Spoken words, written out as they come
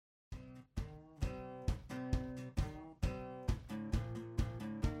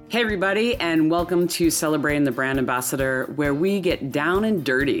Hey everybody, and welcome to Celebrating the Brand Ambassador, where we get down and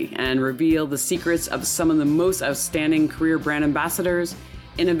dirty and reveal the secrets of some of the most outstanding career brand ambassadors,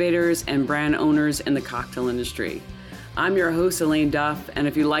 innovators, and brand owners in the cocktail industry. I'm your host, Elaine Duff, and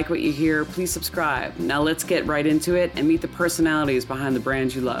if you like what you hear, please subscribe. Now let's get right into it and meet the personalities behind the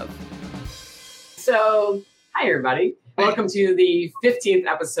brands you love. So, hi everybody. Welcome to the 15th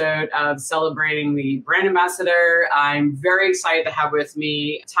episode of Celebrating the Brand Ambassador. I'm very excited to have with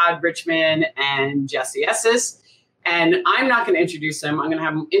me Todd, Richman, and Jesse Estes. And I'm not going to introduce them. I'm going to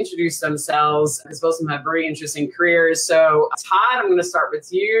have them introduce themselves because both of them have very interesting careers. So Todd, I'm going to start with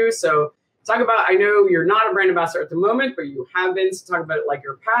you. So talk about, I know you're not a brand ambassador at the moment, but you have been. So talk about it like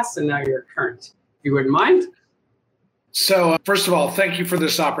your past and now your current, if you wouldn't mind. So first of all, thank you for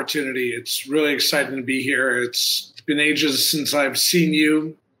this opportunity. It's really exciting to be here. It's been ages since I've seen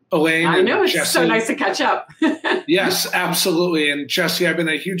you, Elaine. I know, it's Jesse. So nice to catch up. Yes, absolutely. And Jesse, I've been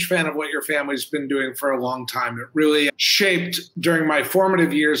a huge fan of what your family's been doing for a long time. It really shaped during my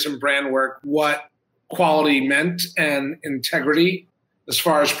formative years in brand work what quality meant and integrity as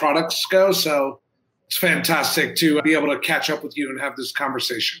far as products go. So it's fantastic to be able to catch up with you and have this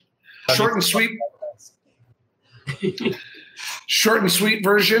conversation. Short and sweet. Short and sweet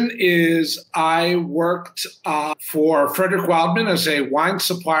version is I worked for Frederick Wildman as a wine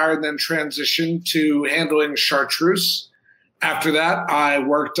supplier and then transitioned to handling chartreuse. After that, I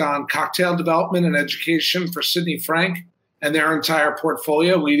worked on cocktail development and education for Sidney Frank and their entire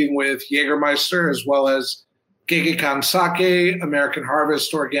portfolio, leading with Jägermeister as well as Gegekan Sake, American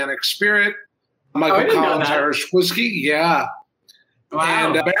Harvest Organic Spirit, Michael Collins Irish Whiskey, yeah,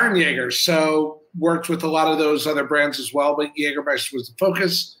 wow. And Baron Jäger. So worked with a lot of those other brands as well, but Jägermeister was the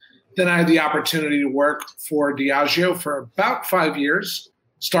focus. Then I had the opportunity to work for Diageo for about 5 years,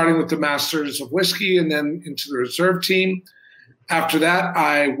 starting with the Masters of Whiskey and then into the reserve team. After that,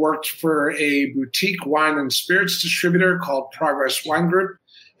 I worked for a boutique wine and spirits distributor called Progress Wine Group.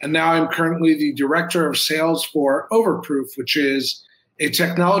 And now I'm currently the director of sales for Overproof, which is a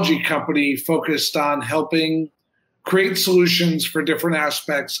technology company focused on helping create solutions for different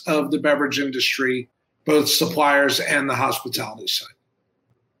aspects of the beverage industry, both suppliers and the hospitality side.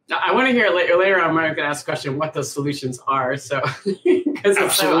 I want to hear later on. I'm going to ask a question what those solutions are. So, because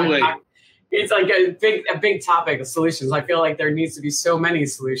absolutely, it's like a big topic of solutions. I feel like there needs to be so many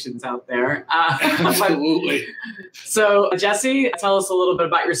solutions out there. Absolutely. So, Jesse, tell us a little bit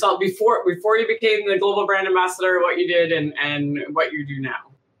about yourself before you became the global brand ambassador. What you did and what you do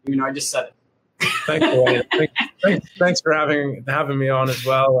now. You know, I just said it. Thanks, Elaine. Thanks for having me on as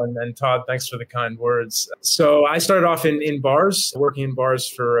well. And Todd, thanks for the kind words. So I started off in bars, working in bars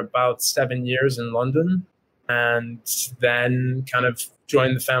for about 7 years in London, and then kind of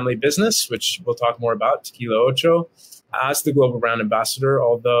joined the family business, which we'll talk more about, Tequila Ocho, as the global brand ambassador.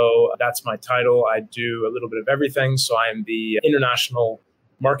 Although that's my title, I do a little bit of everything. So I'm the international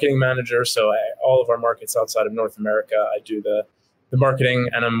marketing manager. So all of our markets outside of North America, I do the marketing,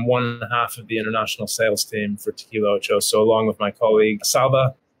 and I'm one half of the international sales team for Tequila Ocho. So along with my colleague,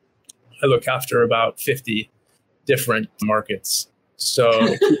 Salva, I look after about 50 different markets.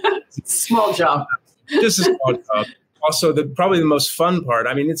 So small job. Just a small job. Also, probably the most fun part,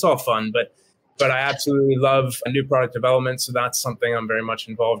 I mean, it's all fun, but I absolutely love new product development. So that's something I'm very much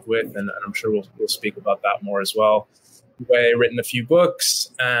involved with, and I'm sure we'll speak about that more as well. I've written a few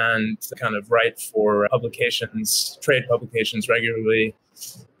books and kind of write for publications, trade publications regularly,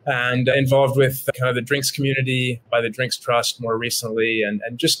 and involved with kind of the drinks community by the Drinks Trust more recently, and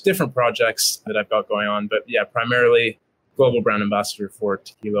just different projects that I've got going on. But yeah, primarily global brand ambassador for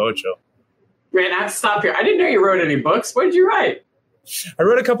Tequila Ocho. Man, I have to stop here. I didn't know you wrote any books. What did you write? I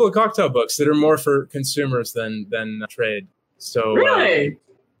wrote a couple of cocktail books that are more for consumers than trade. So really?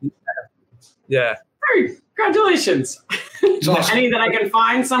 Yeah. Hey, congratulations. Awesome. Any that I can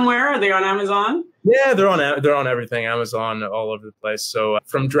find somewhere? Are they on Amazon? Yeah, they're on everything. Amazon, all over the place. So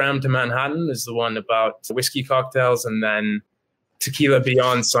From Dram to Manhattan is the one about whiskey cocktails, and then Tequila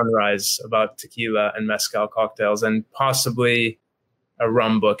Beyond Sunrise about tequila and mezcal cocktails, and possibly a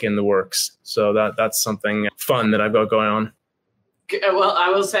rum book in the works. So that's something fun that I've got going on. Well, I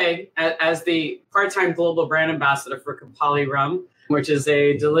will say, as the part-time global brand ambassador for Campari Rum, which is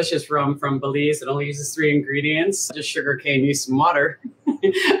a delicious rum from Belize. It only uses 3 ingredients, just sugar cane, yeast, and water.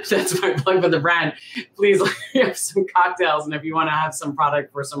 That's my plug for the brand. Please let me have some cocktails, and if you want to have some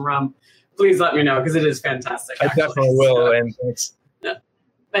product for some rum, please let me know, because it is fantastic. I definitely will, and thanks.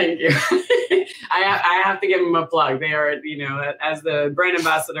 Thank you. I have to give them a plug. They are, as the brand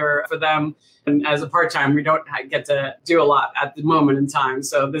ambassador for them, and as a part-time, we don't get to do a lot at the moment in time.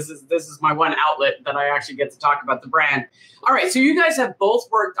 So this is my one outlet that I actually get to talk about the brand. All right. So you guys have both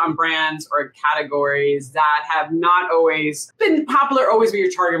worked on brands or categories that have not always been popular, always with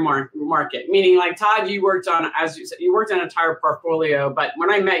your target market. Meaning, like Todd, you worked on, as you said, you worked on an entire portfolio. But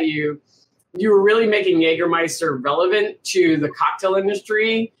when I met you, you were really making Jägermeister relevant to the cocktail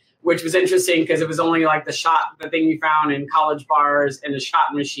industry, which was interesting because it was only like the thing you found in college bars and the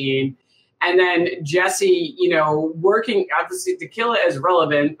shot machine. And then Jesse, working, obviously tequila is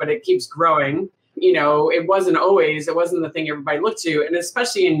relevant, but it keeps growing. It wasn't the thing everybody looked to. And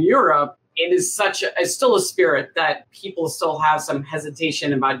especially in Europe, it's still a spirit that people still have some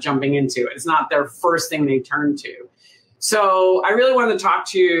hesitation about jumping into. It's not their first thing they turn to. So I really wanted to talk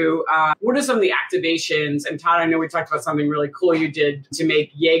to what are some of the activations? And Todd, I know we talked about something really cool you did to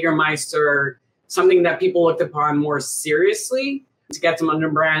make Jägermeister something that people looked upon more seriously to get them under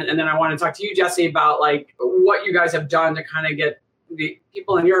brand. And then I want to talk to you, Jesse, about like what you guys have done to kind of get the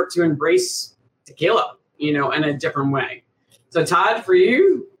people in Europe to embrace tequila, in a different way. So Todd, for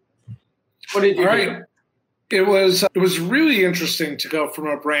you, what did you do? It was really interesting to go from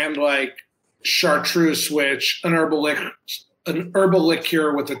a brand like Chartreuse, which an herbal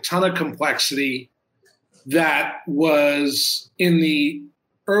liqueur with a ton of complexity that was in the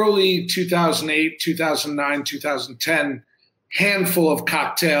early 2008, 2009, 2010 handful of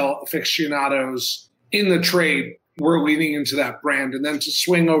cocktail aficionados in the trade were leaning into that brand. And then to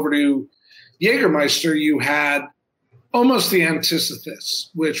swing over to Jägermeister, you had almost the antithesis,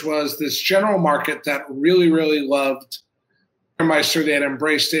 which was this general market that really, really loved Jägermeister. They had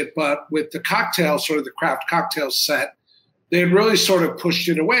embraced it, but with the cocktail, sort of the craft cocktail set, they had really sort of pushed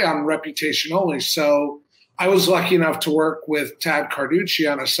it away on reputation only. So I was lucky enough to work with Todd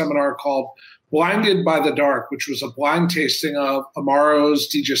on a seminar called Blinded by the Dark, which was a blind tasting of Amaros,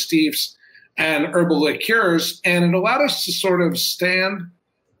 digestifs, and herbal liqueurs. And it allowed us to sort of stand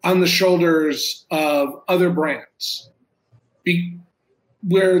on the shoulders of other brands.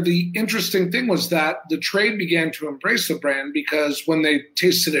 Where the interesting thing was that the trade began to embrace the brand because when they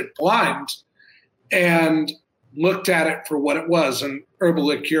tasted it blind and looked at it for what it was, an herbal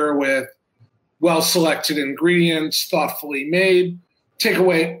liqueur with well-selected ingredients, thoughtfully made, take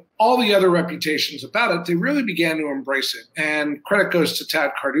away all the other reputations about it, they really began to embrace it. And credit goes to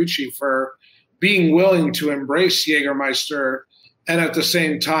Todd for being willing to embrace Jägermeister. And at the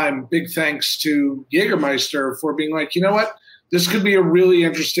same time, big thanks to Jägermeister for being like, you know what? This could be a really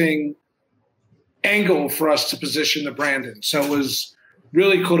interesting angle for us to position the brand in. So it was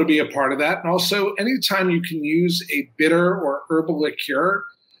really cool to be a part of that. And also, anytime you can use a bitter or herbal liqueur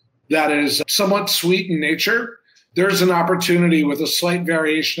that is somewhat sweet in nature, there's an opportunity with a slight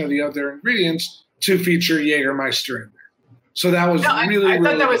variation of the other ingredients to feature Jägermeister in there. So that was really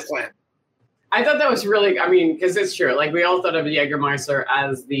the plan. I thought that was really, because it's true. Like we all thought of Jägermeister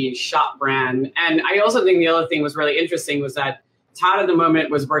as the shop brand. And I also think the other thing was really interesting was that Todd at the moment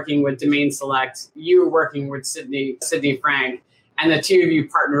was working with Domain Select. You were working with Sydney Frank, and the two of you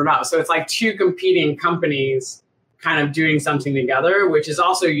partnered up. So it's like two competing companies kind of doing something together, which is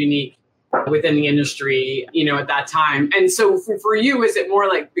also unique within the industry, at that time. And so for you, is it more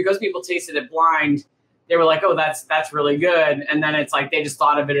like because people tasted it blind, they were like, oh, that's really good. And then it's like they just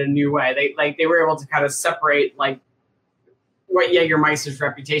thought of it in a new way. They were able to kind of separate like what Jägermeister's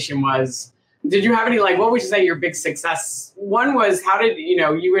reputation was. Did you have any, like, what would you say your big success? One was, how did,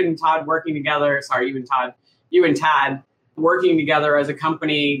 you and Todd working together, you and Todd working together as a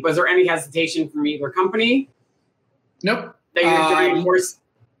company, was there any hesitation from either company? Nope. That you're doing more?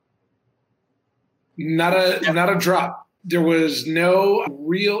 Not a drop. There was no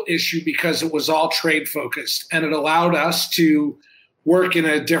real issue because it was all trade focused, and it allowed us to work in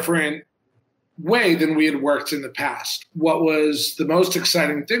a different way than we had worked in the past. What was the most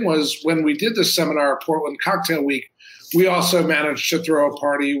exciting thing was when we did the seminar at Portland Cocktail Week, we also managed to throw a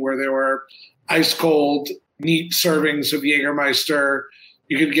party where there were ice cold, neat servings of Jägermeister.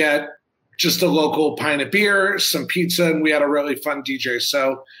 You could get just a local pint of beer, some pizza, and we had a really fun DJ.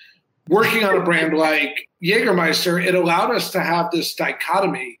 So working on a brand like Jägermeister, it allowed us to have this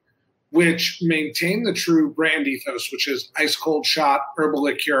dichotomy, which maintained the true brand ethos, which is ice cold shot, herbal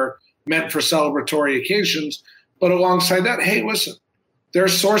liqueur, meant for celebratory occasions. But alongside that, hey, listen, they're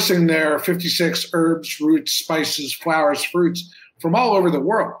sourcing their 56 herbs, roots, spices, flowers, fruits from all over the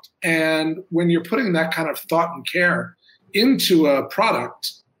world. And when you're putting that kind of thought and care into a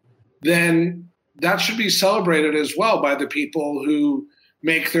product, then that should be celebrated as well by the people who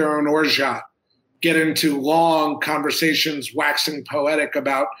make their own orgeat get into long conversations, waxing poetic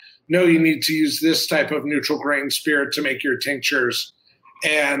about, no, you need to use this type of neutral grain spirit to make your tinctures,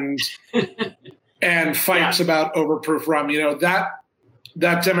 and fights about overproof rum.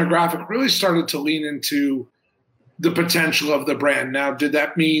 That demographic really started to lean into the potential of the brand. Now, did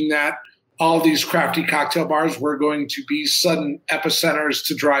that mean that all these crafty cocktail bars were going to be sudden epicenters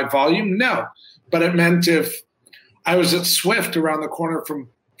to drive volume? No. But it meant if I was at Swift around the corner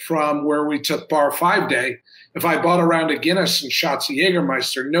from where we took Bar 5 Day, if I bought a round of Guinness and shots of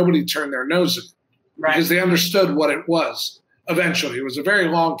Jägermeister, nobody turned their nose at it. Right. Because they understood what it was eventually. It was a very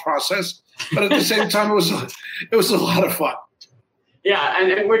long process, but at the same time, it was a lot of fun. Yeah,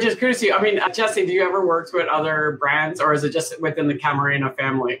 and we're just curious. I mean, Jesse, do you ever work with other brands, or is it just within the Camarena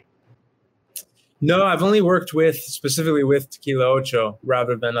family? No, I've only worked specifically with Tequila Ocho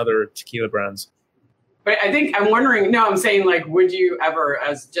rather than other tequila brands. But I think I'm wondering, I'm saying, like, would you ever,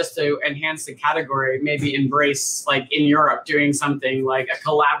 as just to enhance the category, maybe embrace, like in Europe, doing something like a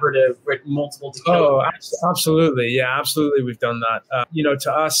collaborative with multiple tequila brands? Absolutely. Yeah, absolutely. We've done that.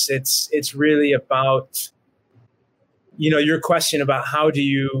 To us, it's really about, your question about how do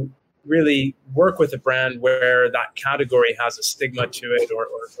you really work with a brand where that category has a stigma to it,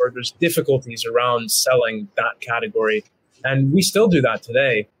 or there's difficulties around selling that category. And we still do that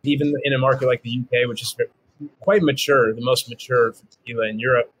today, even in a market like the UK, which is quite mature, the most mature for tequila in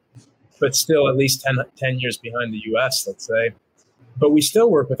Europe, but still at least 10 years behind the US, let's say. But we still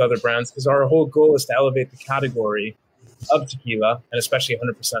work with other brands because our whole goal is to elevate the category of tequila, and especially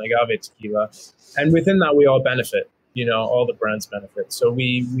 100% agave tequila. And within that, we all benefit. All the brands benefit. So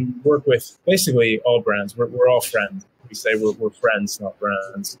we work with basically all brands. We're all friends. We say we're friends, not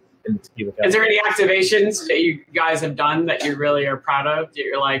brands. In the tequila category. Is there any activations that you guys have done that you really are proud of? That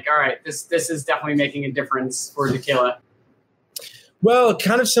you're like, all right, this is definitely making a difference for tequila? Well,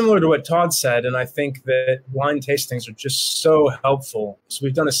 kind of similar to what Todd said, and I think that blind tastings are just so helpful. So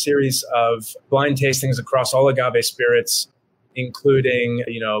we've done a series of blind tastings across all agave spirits, including,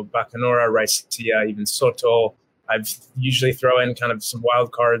 Bacanora, Raicilla, even Sotol. I've usually throw in kind of some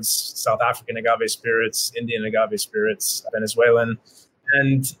wild cards, South African agave spirits, Indian agave spirits, Venezuelan.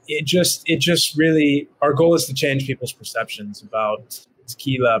 And it just really, our goal is to change people's perceptions about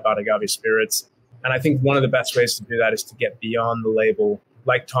tequila, about agave spirits. And I think one of the best ways to do that is to get beyond the label.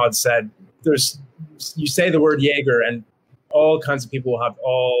 Like Todd said, you say the word Jaeger and all kinds of people will have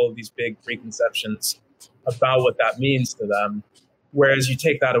all these big preconceptions about what that means to them. Whereas you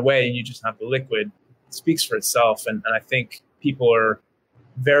take that away and you just have the liquid, it speaks for itself. And I think people are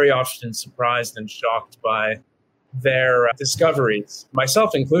very often surprised and shocked by their discoveries,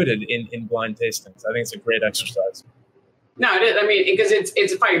 myself included, in blind tastings. I think it's a great exercise. No, it is. I mean, because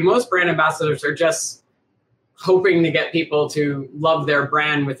it's funny. Most brand ambassadors are just hoping to get people to love their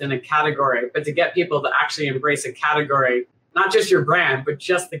brand within a category, but to get people to actually embrace a category, not just your brand, but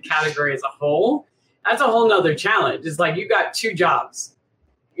just the category as a whole, that's a whole nother challenge. It's like you got two jobs.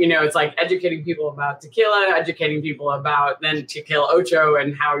 It's like educating people about tequila, educating people about then Tequila Ocho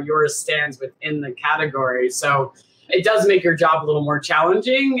and how yours stands within the category. So it does make your job a little more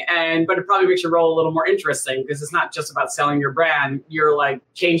challenging, but it probably makes your role a little more interesting because it's not just about selling your brand. You're like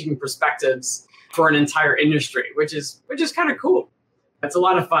changing perspectives for an entire industry, which is kind of cool. It's a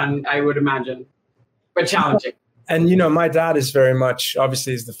lot of fun, I would imagine, but challenging. And, my dad is very much,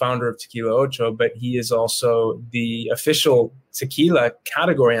 obviously, is the founder of Tequila Ocho, but he is also the official tequila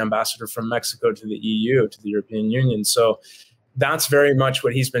category ambassador from Mexico to the EU, to the European Union. So that's very much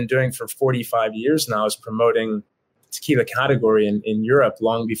what he's been doing for 45 years now, is promoting tequila category in Europe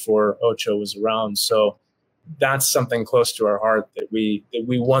long before Ocho was around. So that's something close to our heart, that we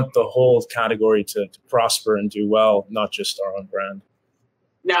want the whole category to prosper and do well, not just our own brand.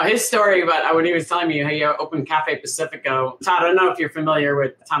 Now, his story about when he was telling me how you opened Cafe Pacifico. Todd, I don't know if you're familiar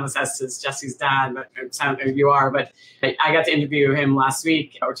with Thomas Estes, Jesse's dad, but you are. But I got to interview him last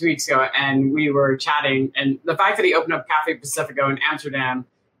week or 2 weeks ago, and we were chatting. And the fact that he opened up Cafe Pacifico in Amsterdam,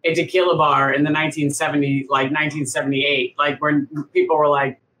 a tequila bar in the 1978, like when people were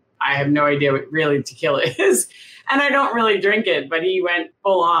like, I have no idea what really tequila is. And I don't really drink it, but he went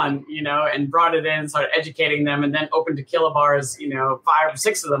full on, and brought it in, started educating them, and then opened tequila bars, 5 or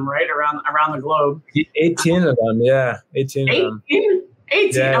 6 of them, right, around the globe. 18 of them, yeah. 18 of them. 18?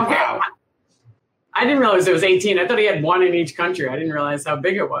 Yeah. Okay. Wow. I didn't realize it was 18. I thought he had one in each country. I didn't realize how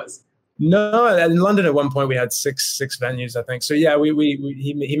big it was. No, in London at one point we had six venues, I think. So yeah,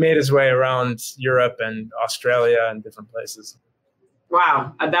 he made his way around Europe and Australia and different places.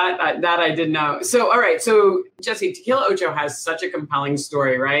 Wow, that I didn't know. So, all right. So, Jesse, Tequila Ocho has such a compelling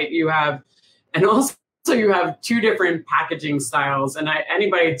story, right? You have, and also So you have two different packaging styles, and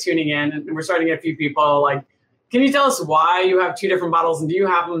anybody tuning in, and we're starting to get a few people like, can you tell us why you have two different bottles, and do you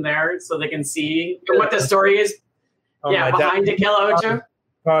have them there so they can see what the story is? Behind Tequila Ocho.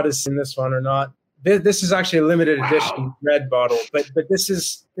 Todd has seen this one or not. This is actually a limited edition red bottle, but this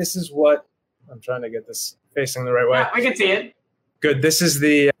is what I'm trying to get this facing the right way. Yeah, we can see it. Good. This is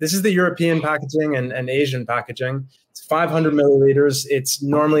the European packaging and Asian packaging. It's 500 milliliters. It's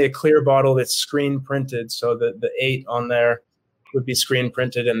normally a clear bottle that's screen printed, so the 8 on there would be screen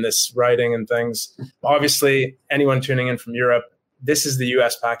printed in this writing and things. Obviously, anyone tuning in from Europe, this is the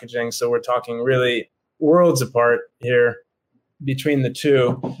US packaging, so we're talking really worlds apart here between the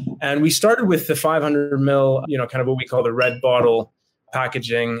two. And we started with the 500 mil, kind of what we call the red bottle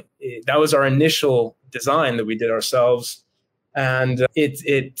packaging. That was our initial design that we did ourselves. And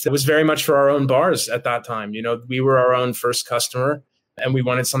it was very much for our own bars at that time. We were our own first customer, and we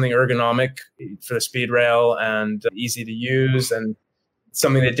wanted something ergonomic for the speed rail and easy to use, and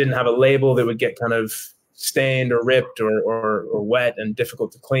something that didn't have a label that would get kind of stained or ripped or wet and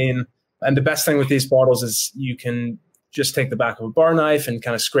difficult to clean. And the best thing with these bottles is you can just take the back of a bar knife and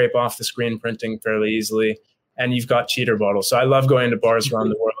kind of scrape off the screen printing fairly easily, and you've got cheater bottles. So I love going to bars around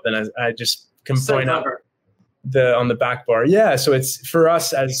the world, and I just can point out on the back bar. Yeah, so it's for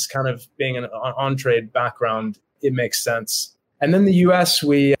us as kind of being an on-trade background, it makes sense. And then the US,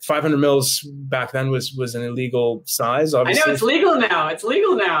 500 mils back then was an illegal size. Obviously. I know it's legal now. It's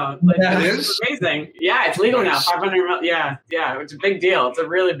legal now. Like, yeah, it is amazing. Yeah, it's legal now. 500 mils. Yeah. It's a big deal. It's a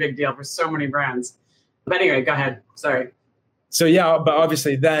really big deal for so many brands. But anyway, go ahead. Sorry. So yeah, but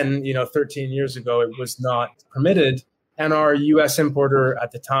obviously then, 13 years ago, it was not permitted. And our US importer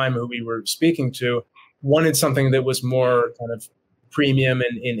at the time, who we were speaking to, wanted something that was more kind of premium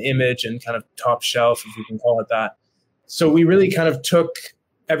in image and kind of top shelf, if we can call it that. So we really kind of took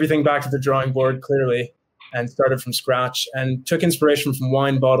everything back to the drawing board, clearly, and started from scratch and took inspiration from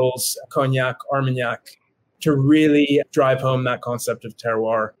wine bottles, cognac, Armagnac, to really drive home that concept of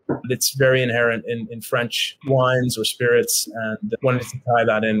terroir that's very inherent in French wines or spirits, and wanted to tie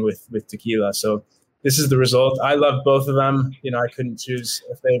that in with tequila. So this is the result. I love both of them. I couldn't choose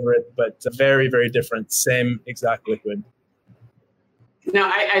a favorite, but very, very different, same exact liquid. No,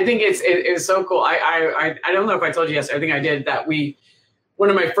 I think it's so cool. I don't know if I told you yesterday. I think I did that.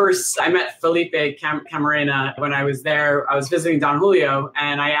 I met Felipe Camarena when I was there. I was visiting Don Julio,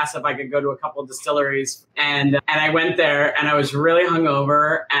 and I asked if I could go to a couple of distilleries. And I went there, and I was really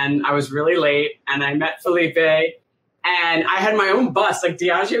hungover, and I was really late. And I met Felipe, and I had my own bus. Like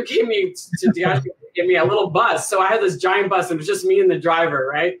Diageo gave me a little bus. So I had this giant bus, and it was just me and the driver,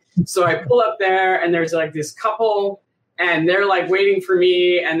 right? So I pull up there, and there's like this couple, and they're like waiting for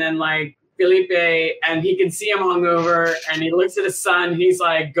me, and then like Felipe, and he can see I'm hungover, and he looks at his son. He's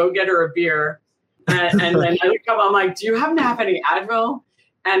like, "Go get her a beer." And then I look up, I'm like, "Do you happen to have any Advil?"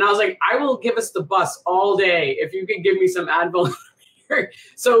 And I was like, "I will give us the bus all day if you could give me some Advil."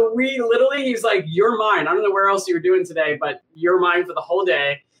 So he's like, "You're mine. I don't know where else you were doing today, but you're mine for the whole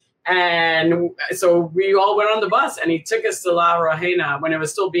day." And so we all went on the bus, and he took us to La Reina when it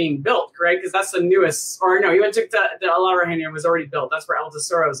was still being built, correct? Because that's the newest, or no, he went to La Reina, it was already built. That's where El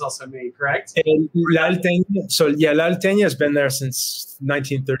Tesoro was also made, correct? La Alteña has been there since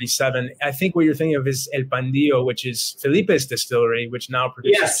 1937. I think what you're thinking of is El Pandillo, which is Felipe's distillery, which now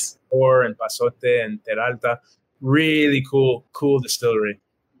produces Or and Pasote and Teralta. Really cool distillery.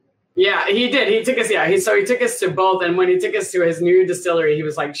 Yeah, he did. He took us. Yeah, he took us to both. And when he took us to his new distillery, he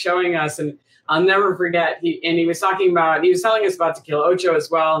was like showing us, and I'll never forget. He was telling us about Tequila Ocho as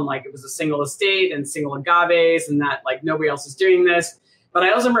well, and like it was a single estate and single agaves, and that like nobody else is doing this. But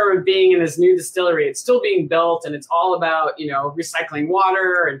I also remember being in his new distillery. It's still being built, and it's all about recycling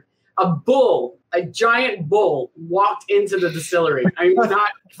water. And a giant bull, walked into the distillery. I'm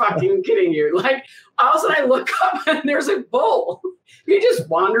not fucking kidding you. Like all of a sudden, I look up and there's a bull. He just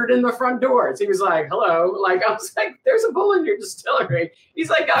wandered in the front doors. He was like, "Hello." Like, I was like, "There's a bull in your distillery." He's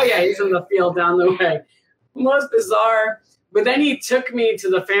like, "Oh yeah, he's in the field down the way." Most bizarre. But then he took me to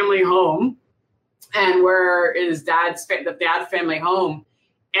the family home, and where is the dad family home.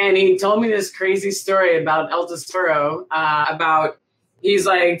 And he told me this crazy story about El Tesoro, he's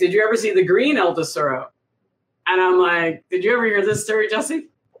like, "Did you ever see the green El Tesoro?" And I'm like, "Did you ever hear this story, Jesse?"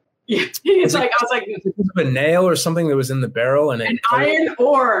 Yeah. I was like, a nail or something that was in the barrel, and an iron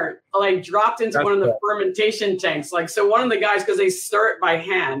ore like dropped into one of the fermentation tanks. Like, so one of the guys, because they stir it by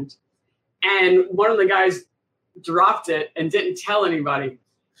hand, and one of the guys dropped it and didn't tell anybody.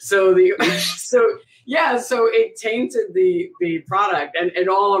 So so it tainted the product, and it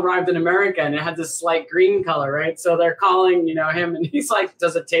all arrived in America, and it had this slight green color, right? So they're calling him, and he's like,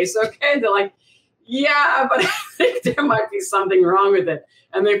 "Does it taste okay?" They're like, yeah, but I think there might be something wrong with it.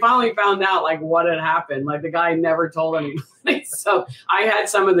 And they finally found out like what had happened. Like the guy never told anybody. So I had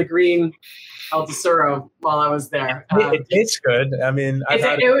some of the green El Tesoro while I was there. It tastes good. I mean,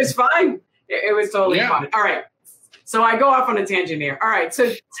 it was fine. It was totally fine. All right. So I go off on a tangent here. All right.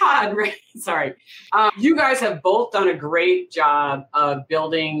 So Todd, sorry. You guys have both done a great job of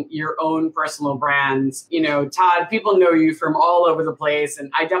building your own personal brands. You know, Todd, people know you from all over the place. And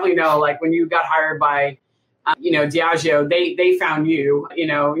I definitely know, like, when you got hired by, Diageo, they found you. You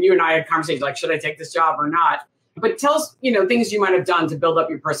know, you and I had conversations like, should I take this job or not? But tell us, things you might have done to build up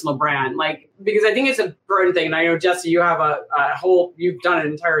your personal brand. Like, because I think it's a important thing. And I know, Jesse, you have you've done an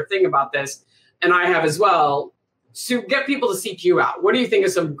entire thing about this. And I have as well. To get people to seek you out, what do you think are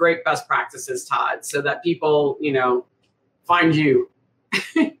some great best practices, Todd, so that people, find you?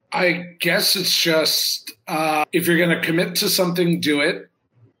 I guess it's just if you're going to commit to something, do it.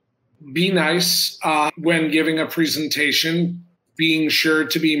 Be nice when giving a presentation, being sure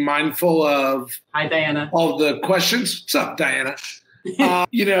to be mindful of Hi, Diana. All the questions. What's up, Diana?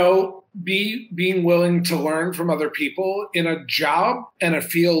 Being willing to learn from other people in a job and a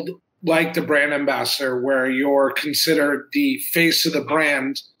field like the brand ambassador, where you're considered the face of the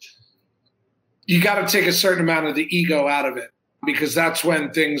brand. You got to take a certain amount of the ego out of it, because that's when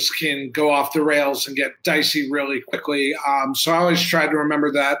things can go off the rails and get dicey really quickly. So I always try to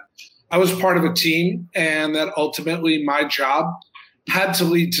remember that I was part of a team, and that ultimately my job had to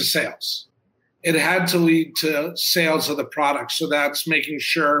lead to sales. It had to lead to sales of the product. So that's making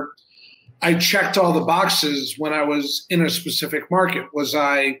sure I checked all the boxes when I was in a specific market. Was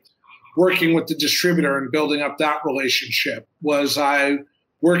I working with the distributor and building up that relationship? Was I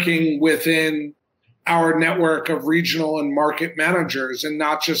working within our network of regional and market managers and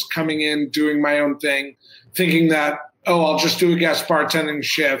not just coming in, doing my own thing, thinking that, I'll just do a guest bartending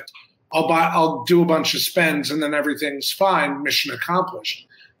shift. I'll do a bunch of spends and then everything's fine, mission accomplished.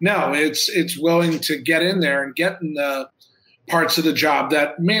 No, it's willing to get in there and get in the parts of the job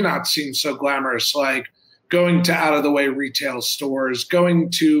that may not seem so glamorous, like going to out of the way retail stores, going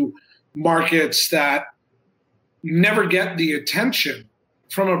to markets that never get the attention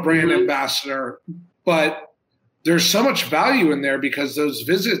from a brand ambassador, but there's so much value in there because those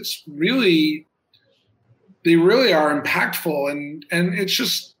visits really are impactful, and it's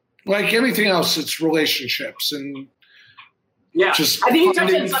just like anything else, it's relationships and just I think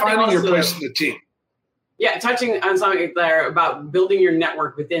finding your place in the team. Yeah, touching on something there about building your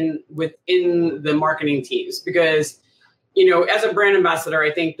network within the marketing teams, because as a brand ambassador,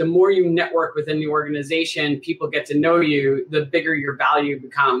 I think the more you network within the organization, people get to know you, the bigger your value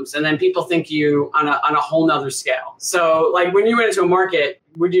becomes. And then people think you on a whole nother scale. So like when you went into a market,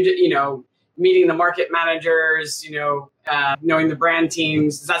 would you, meeting the market managers, knowing the brand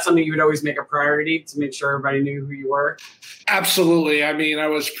teams, is that something you would always make a priority to make sure everybody knew who you were? Absolutely. I mean, I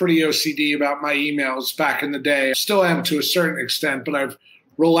was pretty OCD about my emails back in the day. Still am to a certain extent, but I've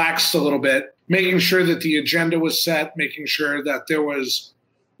relaxed a little bit. Making sure that the agenda was set, making sure that there was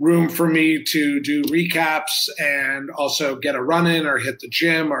room for me to do recaps and also get a run in or hit the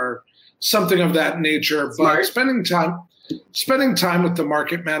gym or something of that nature. Smart. But spending time with the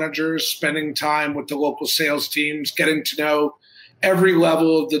market managers, spending time with the local sales teams, getting to know every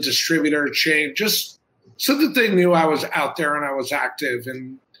level of the distributor chain, just so that they knew I was out there and I was active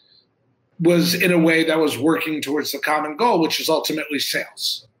and was in a way that was working towards the common goal, which is ultimately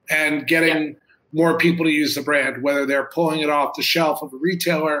sales. And getting more people to use the brand, whether they're pulling it off the shelf of a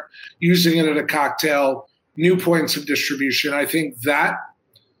retailer, using it at a cocktail, new points of distribution. I think that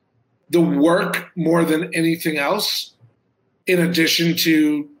the work more than anything else, in addition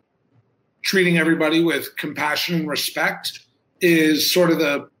to treating everybody with compassion and respect, is sort of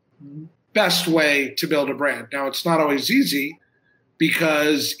the best way to build a brand. Now, it's not always easy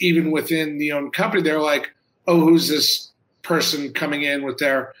because even within the own company, they're like, who's this person coming in with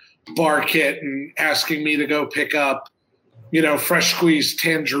their bar kit and asking me to go pick up, fresh squeezed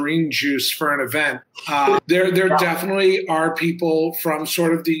tangerine juice for an event. There definitely are people from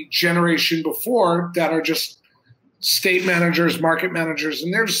sort of the generation before that are just state managers, market managers,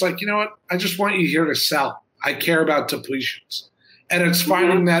 and they're just like, you know what? I just want you here to sell. I care about depletions. And it's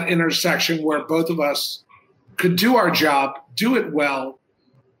finding that intersection where both of us could do our job, do it well,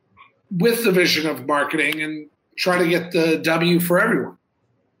 with the vision of marketing and try to get the W for everyone.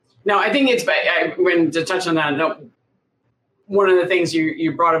 No, I think when to touch on that, one of the things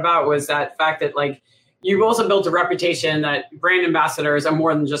you brought about was that fact that like you've also built a reputation that brand ambassadors are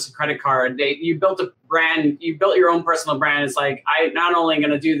more than just a credit card. You built a brand, you built your own personal brand. It's like, I'm not only going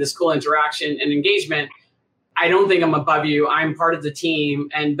to do this cool interaction and engagement, I don't think I'm above you. I'm part of the team,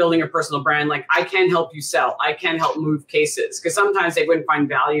 and building a personal brand. Like, I can help you sell. I can help move cases, because sometimes they wouldn't find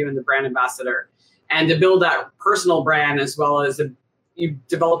value in the brand ambassador. And to build that personal brand, as well as you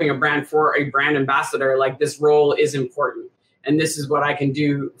developing a brand for a brand ambassador, like, this role is important. And this is what I can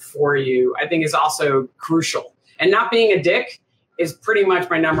do for you, I think is also crucial. And not being a dick is pretty much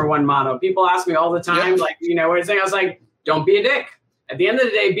my number one motto. People ask me all the time, like, what do you think? I was like, don't be a dick. At the end of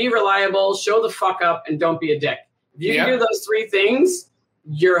the day, be reliable, show the fuck up, and don't be a dick. If you can do those three things,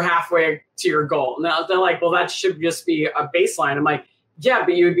 you're halfway to your goal. Now they're like, well, that should just be a baseline. I'm like, yeah,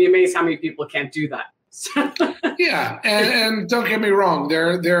 but you would be amazed how many people can't do that. Yeah, and don't get me wrong.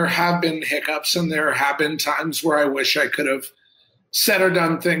 There have been hiccups, and there have been times where I wish I could have said or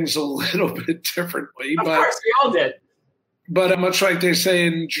done things a little bit differently. Of course, we all did. But much like they say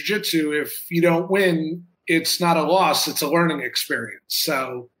in jiu-jitsu, if you don't win, it's not a loss, it's a learning experience.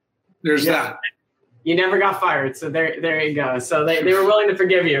 So there's that. You never got fired. So there you go. So they were willing to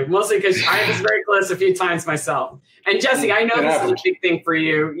forgive you, mostly because I was very close a few times myself. And Jesse, I know this is a big thing for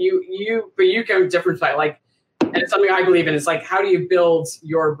you. But you come different, like, and it's something I believe in. It's like, how do you build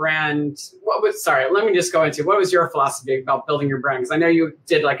your brand? Let me just go into, what was your philosophy about building your brand? Because I know you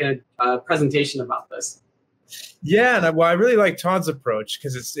did like a presentation about this. Yeah, and I really like Todd's approach,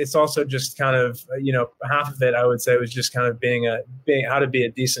 because it's also just kind of, half of it I would say was just kind of being how to be a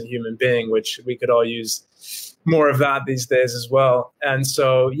decent human being, which we could all use more of that these days as well. And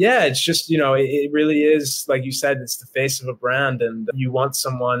so, yeah, it's just, it really is, like you said, it's the face of a brand, and you want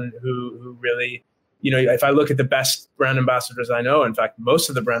someone who really, if I look at the best brand ambassadors I know, in fact, most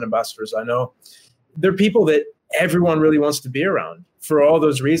of the brand ambassadors I know, they're people that everyone really wants to be around for all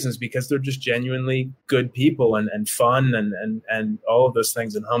those reasons, because they're just genuinely good people and fun and all of those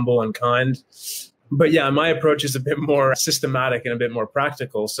things, and humble and kind. But yeah, my approach is a bit more systematic and a bit more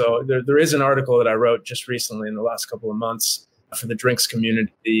practical. So there is an article that I wrote just recently in the last couple of months for the drinks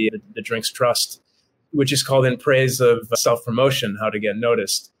community, the Drinks Trust, which is called In Praise of Self-Promotion, How to Get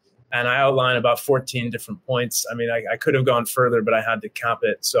Noticed. And I outline about 14 different points. I mean, I could have gone further, but I had to cap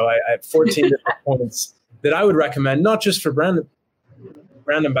it. So I have 14 different points that I would recommend, not just for brand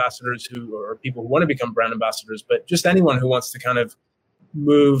ambassadors or people who want to become brand ambassadors, but just anyone who wants to kind of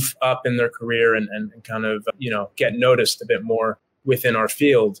move up in their career and kind of, get noticed a bit more within our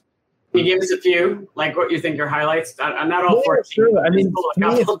field. Can you give us a few, like what you think your highlights? I'm not all 14. Sure. I mean,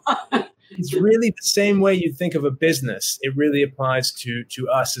 it's really the same way you think of a business. It really applies to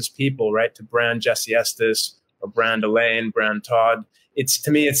us as people, right? To brand Jesse Estes or brand Elaine, brand Todd.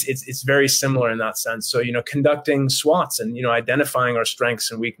 To me, it's very similar in that sense. So, conducting SWOTs and, identifying our strengths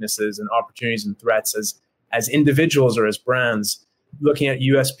and weaknesses and opportunities and threats as individuals or as brands, looking at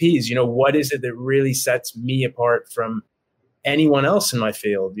USPs, what is it that really sets me apart from anyone else in my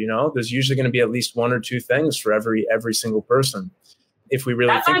field? There's usually going to be at least one or two things for every single person. If we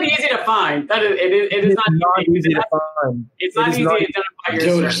really, that's not easy to find. It is not easy to find. It's not easy to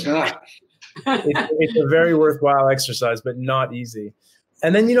identify yourself. It's a very worthwhile exercise, but not easy.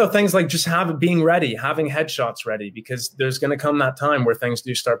 And then, things like just being ready, having headshots ready, because there's going to come that time where things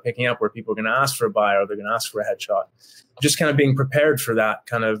do start picking up, where people are going to ask for a buy or they're going to ask for a headshot. Just kind of being prepared for that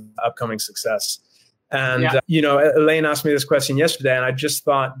kind of upcoming success. And, Elaine asked me this question yesterday, and I just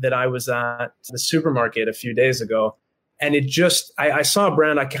thought that I was at the supermarket a few days ago. And it just, I saw a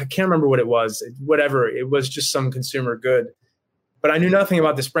brand, I can't remember what it was, it was just some consumer good. But I knew nothing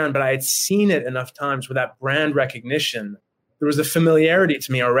about this brand, but I had seen it enough times with that brand recognition. There was a familiarity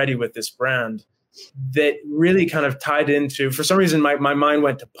to me already with this brand that really kind of tied into, for some reason, my mind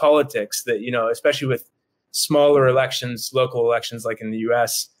went to politics that, especially with smaller elections, local elections, like in the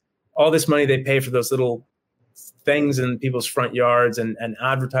US, all this money they pay for those little things in people's front yards and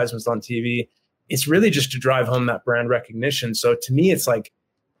advertisements on TV. It's really just to drive home that brand recognition. So to me, it's like,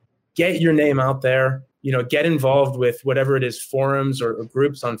 get your name out there, get involved with whatever it is, forums or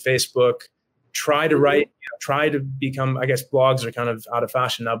groups on Facebook, try to write, try to become, I guess blogs are kind of out of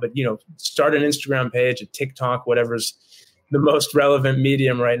fashion now, but, start an Instagram page, a TikTok, whatever's the most relevant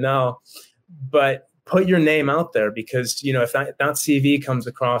medium right now. But put your name out there, because, if that CV comes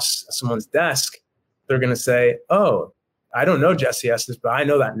across someone's desk, they're going to say, oh, I don't know Jesse Estes, but I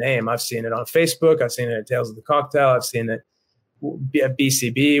know that name. I've seen it on Facebook. I've seen it at Tales of the Cocktail. I've seen it at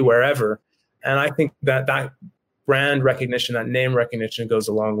BCB, wherever. And I think that brand recognition, that name recognition goes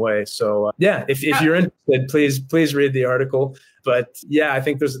a long way. So if you're interested, please read the article. But yeah, I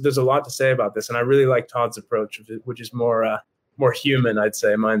think there's a lot to say about this. And I really like Todd's approach, which is more human, I'd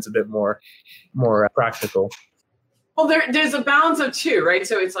say. Mine's a bit more practical. Well, there's a balance of two, right?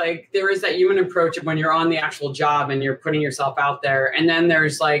 So it's like there is that human approach of when you're on the actual job and you're putting yourself out there, and then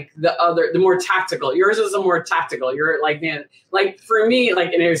there's like the more tactical. Yours is a more tactical. You're like, man, like for me,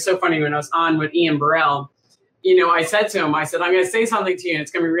 like, and it was so funny when I was on with Ian Burrell. I said to him, I said, I'm going to say something to you, and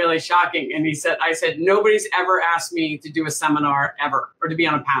it's going to be really shocking. And I said, nobody's ever asked me to do a seminar ever or to be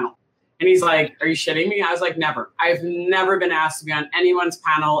on a panel. And he's like, are you shitting me? I was like, never. I've never been asked to be on anyone's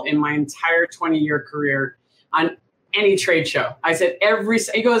panel in my entire 20-year career on any trade show. I said,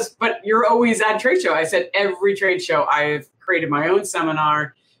 he goes, but you're always at trade show. I said, every trade show, I've created my own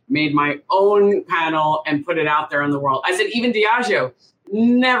seminar, made my own panel, and put it out there in the world. I said, even Diageo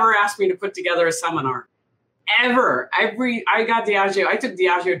never asked me to put together a seminar. Ever. I got Diageo. I took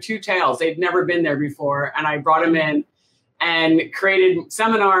Diageo Two Tails. They'd never been there before. And I brought them in and created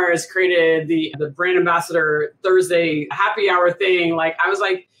seminars, created the brand ambassador Thursday happy hour thing. Like, I was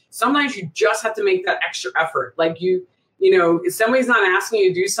like, sometimes you just have to make that extra effort. Like if somebody's not asking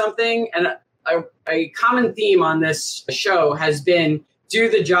you to do something, and a common theme on this show has been do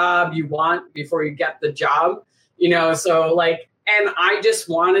the job you want before you get the job, so like, and I just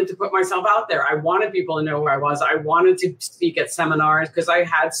wanted to put myself out there. I wanted people to know who I was. I wanted to speak at seminars because I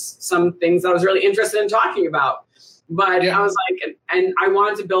had some things that I was really interested in talking about. But I was like, and I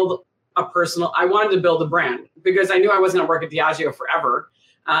wanted to build I wanted to build a brand because I knew I wasn't going to work at Diageo forever.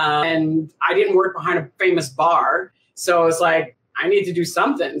 And I didn't work behind a famous bar. So it's like, I need to do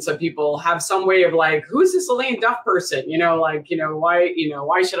something so people have some way of like, who's this Elaine Duff person? Why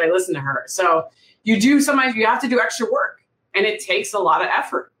should I listen to her? So sometimes you have to do extra work. And it takes a lot of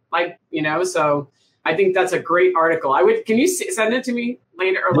effort, so I think that's a great article. Can you send it to me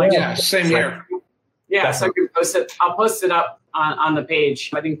later? Or same here. Yeah, definitely. So I can post it. I'll post it up on the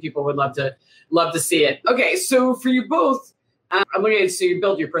page. I think people would love to see it. Okay, so for you both, I'm looking at, so you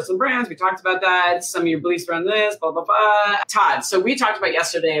built your personal brands. We talked about that. Some of your beliefs around this, blah, blah, blah. Todd, so we talked about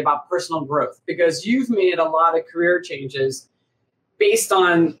yesterday about personal growth because you've made a lot of career changes based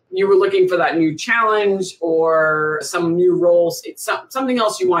on you were looking for that new challenge or some new roles. It's something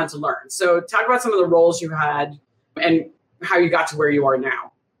else you wanted to learn. So talk about some of the roles you had and how you got to where you are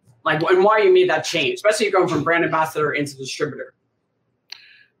now, and why you made that change, especially going from brand ambassador into distributor.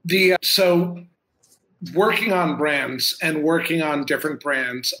 So working on brands and working on different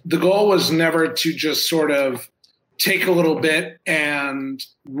brands, the goal was never to just sort of take a little bit and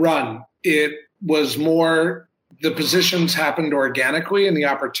run. It was more, the positions happened organically and the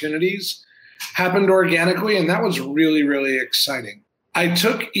opportunities happened organically. And that was really, really exciting. I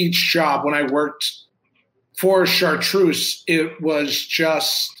took each job when I worked for Chartreuse. It was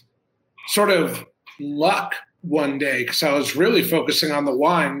just sort of luck one day because I was really focusing on the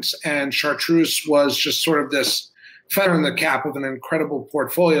wines, and Chartreuse was just sort of this feather in the cap of an incredible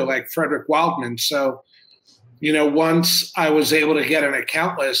portfolio like Frederick Wildman. So, once I was able to get an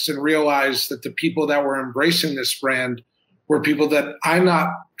account list and realize that the people that were embracing this brand were people that I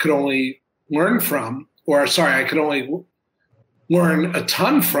could only learn from, I could only learn a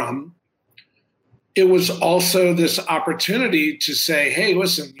ton from, it was also this opportunity to say, hey,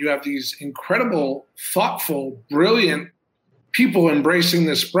 listen, you have these incredible, thoughtful, brilliant people embracing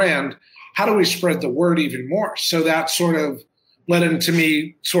this brand. How do we spread the word even more? So that sort of led into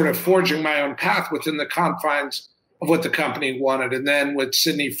me sort of forging my own path within the confines of what the company wanted. And then with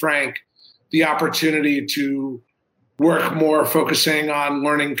Sidney Frank, the opportunity to work more focusing on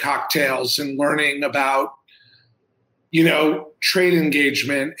learning cocktails and learning about, trade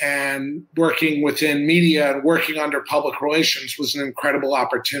engagement and working within media and working under public relations was an incredible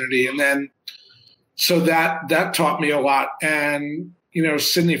opportunity. And then, so that taught me a lot. And,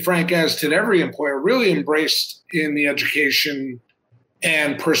 Sidney Frank, as did every employer, really embraced in the education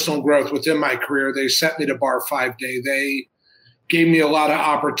and personal growth within my career. They set me to bar 5-day. They gave me a lot of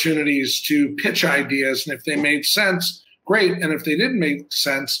opportunities to pitch ideas. And if they made sense, great. And if they didn't make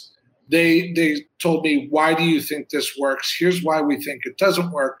sense, they told me, why do you think this works? Here's why we think it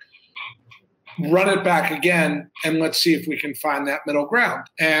doesn't work. Run it back again, and let's see if we can find that middle ground.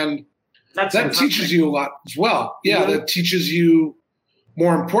 And that teaches you a lot as well. Yeah, that teaches you,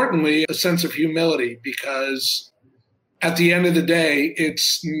 more importantly, a sense of humility, because at the end of the day,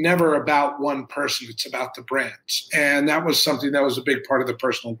 it's never about one person. It's about the brands. And that was something that was a big part of the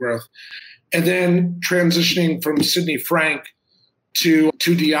personal growth. And then transitioning from Sidney Frank to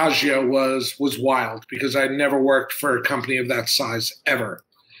Diageo was wild, because I never worked for a company of that size ever.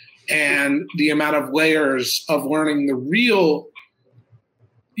 And the amount of layers of learning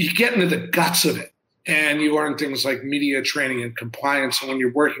you get into the guts of it, and you learn things like media training and compliance. And when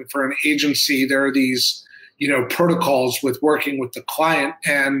you're working for an agency, there are these, protocols with working with the client.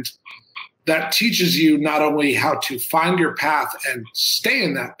 And that teaches you not only how to find your path and stay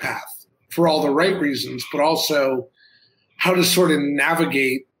in that path for all the right reasons, but also how to sort of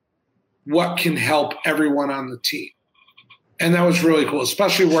navigate what can help everyone on the team. And that was really cool,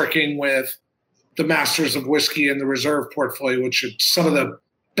 especially working with the masters of whiskey and the reserve portfolio, which are some of the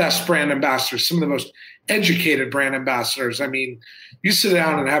best brand ambassadors, some of the most educated brand ambassadors. I mean, you sit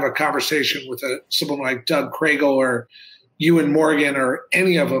down and have a conversation with someone like Doug Craigle or Ewan Morgan or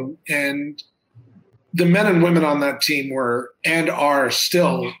any of them, and the men and women on that team were and are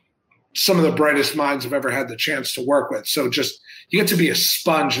still some of the brightest minds I've ever had the chance to work with. So just you get to be a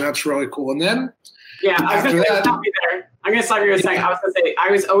sponge, and that's really cool. And then I was going to stop you there. I'm going to stop you for a second. I was going to say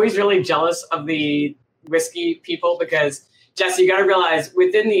I was always really jealous of the whiskey people because, Jesse, you got to realize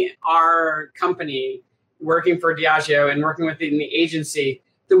within our company, working for Diageo and working within the agency,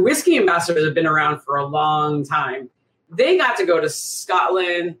 the whiskey ambassadors have been around for a long time. They got to go to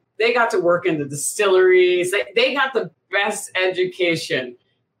Scotland. They got to work in the distilleries. They got the best education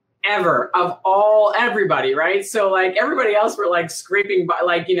ever of everybody, right? So like everybody else were like scraping by,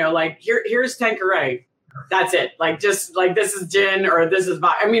 like, you know, like here's Tanqueray. That's it. Like just like this is gin or this is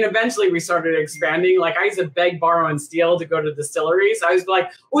vodka. I mean, eventually we started expanding. Like I used to beg, borrow, and steal to go to distilleries. I was like,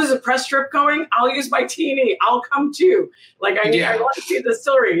 oh, is a press trip going? I'll use my teeny. I'll come too. Like I want to see the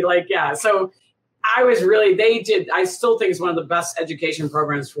distillery. Like, yeah. So I was really, I still think it's one of the best education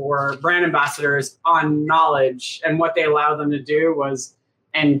programs for brand ambassadors on knowledge, and what they allow them to do was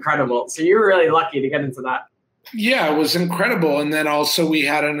incredible. So you were really lucky to get into that. Yeah, it was incredible. And then also we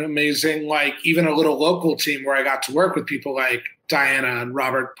had an amazing, like even a little local team where I got to work with people like Diana and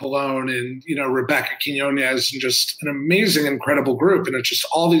Robert Pallone and, you know, Rebecca Quinones, and just an amazing, incredible group. And it's just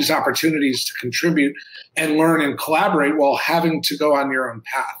all these opportunities to contribute and learn and collaborate while having to go on your own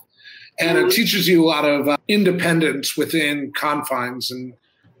path. And it teaches you a lot of independence within confines, and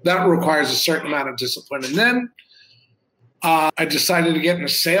that requires a certain amount of discipline. And then I decided to get into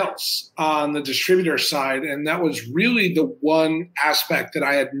sales on the distributor side, and that was really the one aspect that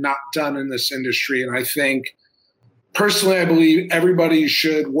I had not done in this industry. And I think, personally, I believe everybody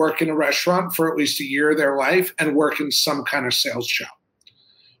should work in a restaurant for at least a year of their life and work in some kind of sales job,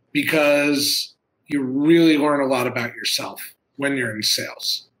 because you really learn a lot about yourself when you're in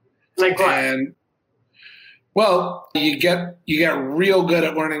sales. Like what? And well, you get real good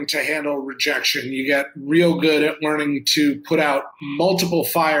at learning to handle rejection. You get real good at learning to put out multiple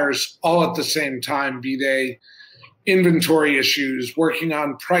fires all at the same time, be they inventory issues, working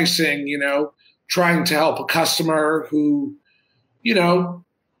on pricing, you know, trying to help a customer who, you know,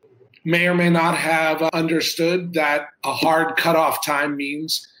 may or may not have understood that a hard cutoff time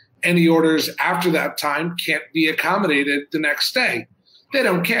means any orders after that time can't be accommodated the next day. They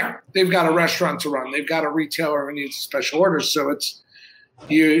don't care. They've got a restaurant to run. They've got a retailer who needs special orders. So it's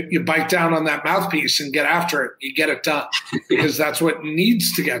you bite down on that mouthpiece and get after it. You get it done because that's what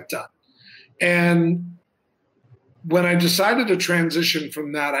needs to get done. And when I decided to transition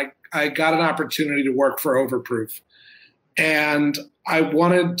from that, I got an opportunity to work for Overproof. And I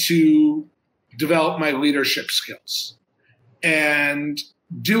wanted to develop my leadership skills and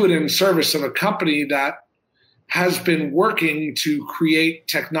do it in service of a company that has been working to create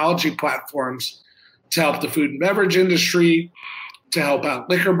technology platforms to help the food and beverage industry, to help out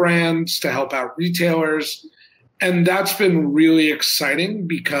liquor brands, to help out retailers. And that's been really exciting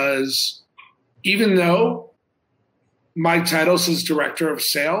because even though my title says director of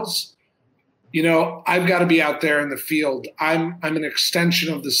sales, you know, I've got to be out there in the field. I'm an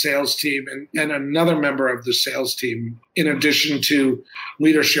extension of the sales team and another member of the sales team in addition to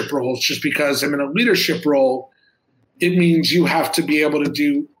leadership roles. Just because I'm in a leadership role, it means you have to be able to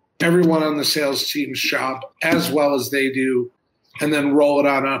do everyone on the sales team's job as well as they do, and then roll it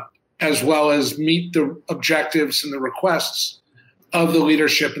on up, as well as meet the objectives and the requests of the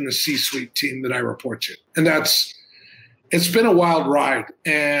leadership and the C-suite team that I report to. And it's been a wild ride,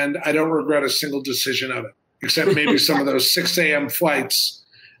 and I don't regret a single decision of it, except maybe some of those 6 a.m. flights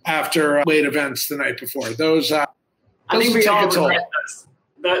after late events the night before. Those I think we all regret those.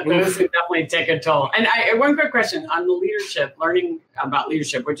 Those would definitely take a toll. And one quick question on the leadership, learning about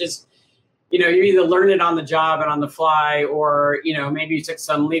leadership, which is, you know, you either learn it on the job and on the fly, or, you know, maybe you took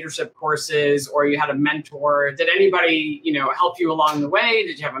some leadership courses or you had a mentor. Did anybody, you know, help you along the way?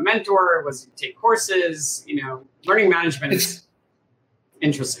 Did you have a mentor? Was it take courses? You know, learning management is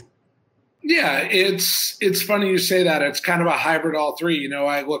interesting. Yeah, it's funny you say that. It's kind of a hybrid, all three. You know,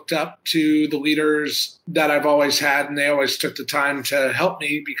 I looked up to the leaders that I've always had, and they always took the time to help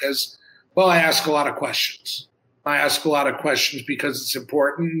me because, well, I ask a lot of questions. I ask a lot of questions because it's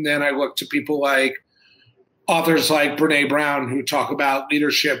important. And then I look to people like authors like Brene Brown who talk about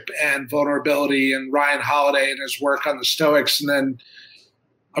leadership and vulnerability, and Ryan Holiday and his work on the Stoics. And then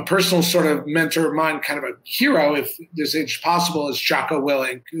a personal sort of mentor of mine, kind of a hero, if this age possible, is Jocko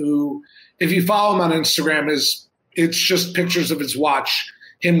Willink, who, if you follow him on Instagram, it's just pictures of his watch,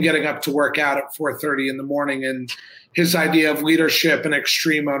 him getting up to work out at 4:30 in the morning, and his idea of leadership and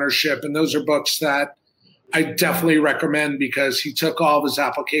extreme ownership. And those are books that I definitely recommend, because he took all of his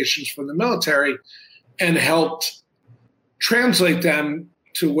applications from the military and helped translate them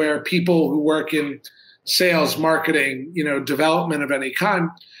to where people who work in sales, marketing, development of any kind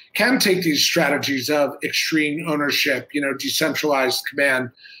can take these strategies of extreme ownership, decentralized command,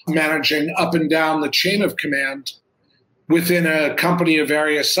 managing up and down the chain of command within a company of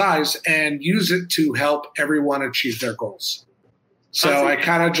various size, and use it to help everyone achieve their goals. So I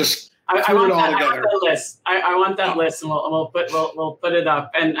kind of just threw it all together. I want that list, and we'll put it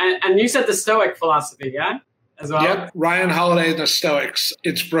up. And you said the Stoic philosophy, yeah, as well. Yep, Ryan Holiday and the Stoics.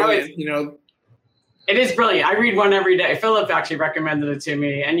 It's brilliant. It is brilliant. I read one every day. Philip actually recommended it to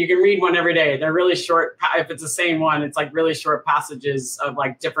me, and you can read one every day. They're really short. If it's the same one, it's like really short passages of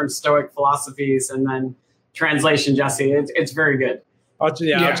like different Stoic philosophies, and then translation. Jesse, it's very good. I'll check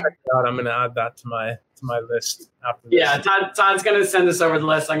it out. I'm going to add that to my list after this. Yeah, Todd's going to send us over the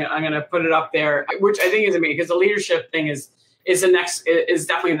list. I'm going to put it up there, which I think is amazing, because the leadership thing is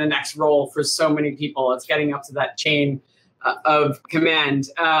definitely the next role for so many people. It's getting up to that chain of command,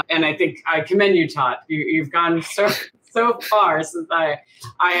 and I think I commend you, Todd. You've gone so far since I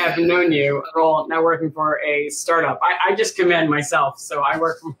have known you. Role now working for a startup. I just commend myself, so I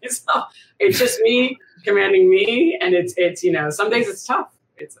work for myself. It's just me commanding me, and it's some days it's tough.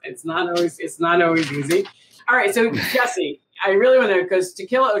 It's not always easy. All right, so Jesse, I really want to know, because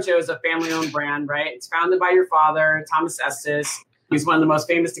Tequila Ocho is a family-owned brand, right? It's founded by your father, Thomas Estes. He's one of the most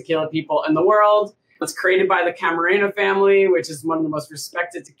famous tequila people in the world. It's created by the Camarena family, which is one of the most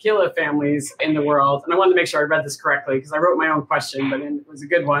respected tequila families in the world. And I wanted to make sure I read this correctly, because I wrote my own question, but it was a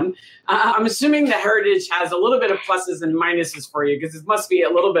good one. I'm assuming the heritage has a little bit of pluses and minuses for you, because it must be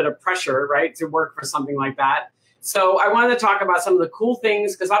a little bit of pressure, right, to work for something like that. So I wanted to talk about some of the cool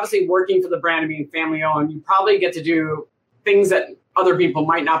things, because obviously working for the brand and being family owned, you probably get to do things that other people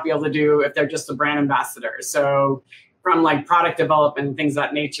might not be able to do if they're just a brand ambassador. So from like product development and things of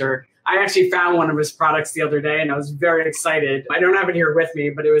that nature. I actually found one of his products the other day, and I was very excited. I don't have it here with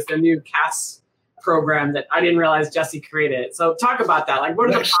me, but it was the new CAS program that I didn't realize Jesse created. So talk about that. Like, what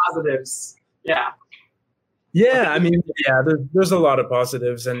are the positives? Yeah. Yeah, I mean, there's a lot of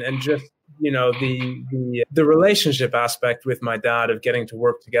positives, and just the relationship aspect with my dad of getting to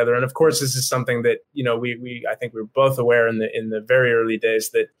work together. And of course, this is something that I think we were both aware in the very early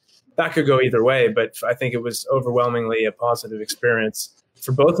days that could go either way. But I think it was overwhelmingly a positive experience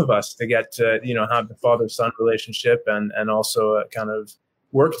for both of us to get to have the father-son relationship and also kind of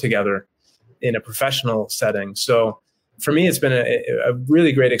work together in a professional setting. So for me, it's been a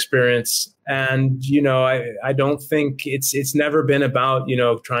really great experience. And, I don't think it's never been about,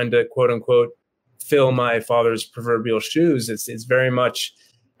 trying to quote unquote, fill my father's proverbial shoes. It's very much,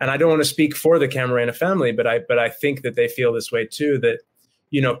 and I don't want to speak for the Camarena family, but I think that they feel this way too, that,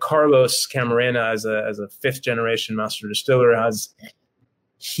 Carlos Camarena as a fifth generation master distiller has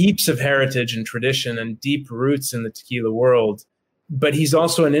heaps of heritage and tradition and deep roots in the tequila world. But he's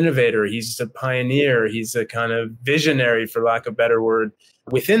also an innovator. He's a pioneer. He's a kind of visionary, for lack of a better word,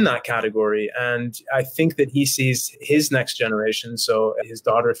 within that category. And I think that he sees his next generation, so his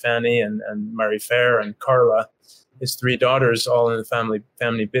daughter Fanny and Mary Fair and Carla, his three daughters, all in the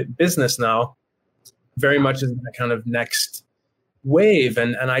family business now, very much as the kind of next wave.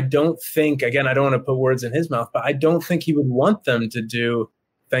 And I don't think, again, I don't want to put words in his mouth, but I don't think he would want them to do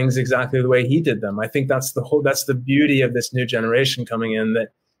things exactly the way he did them. I think that's the beauty of this new generation coming in, that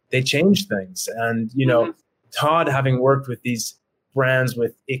they change things. And, Todd, having worked with these brands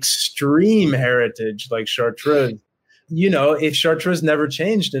with extreme heritage like Chartreuse, if Chartreuse never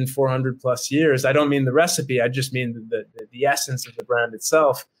changed in 400 plus years, I don't mean the recipe, I just mean the essence of the brand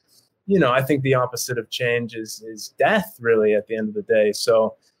itself. I think the opposite of change is death, really, at the end of the day.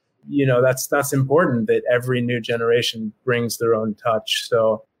 So, that's important, that every new generation brings their own touch.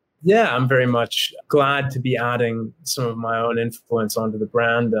 So yeah, I'm very much glad to be adding some of my own influence onto the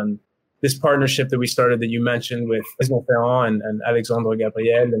brand. And this partnership that we started, that you mentioned, with Estes and Alexandre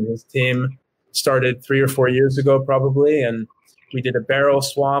Gabriel and his team, started 3 or 4 years ago, probably. And we did a barrel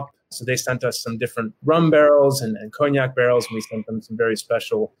swap. So they sent us some different rum barrels and cognac barrels, and we sent them some very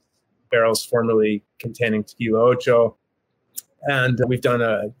special barrels formerly containing Tequila Ocho. And we've done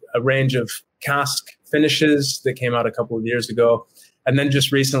a range of cask finishes that came out a couple of years ago. And then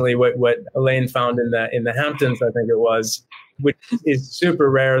just recently, what Elaine found in the Hamptons, I think it was, which is super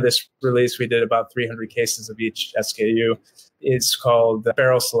rare. This release, we did about 300 cases of each SKU. It's called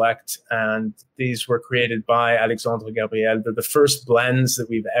Barrel Select, and these were created by Alexandre Gabriel. They're the first blends that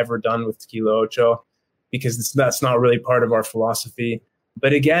we've ever done with Tequila Ocho, because that's not really part of our philosophy.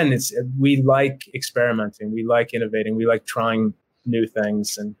 But again, we like experimenting, we like innovating, we like trying new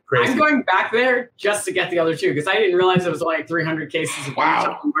things and crazy. I'm going back there just to get the other two because I didn't realize it was like 300 cases of each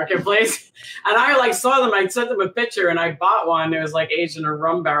on the marketplace. And I saw them. I sent them a picture and I bought one. It was like aged in a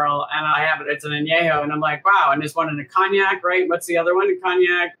rum barrel, and I have it. It's an añejo, and I'm like, wow. And there's one in a cognac, right? What's the other one? A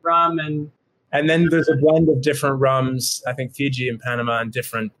cognac, rum, and then there's a blend of different rums. I think Fiji and Panama and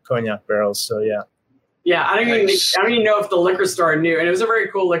different cognac barrels. So yeah. Yeah, I don't even know if the liquor store knew, and it was a very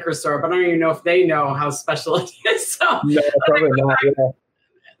cool liquor store, but I don't even know if they know how special it is. So no, probably not.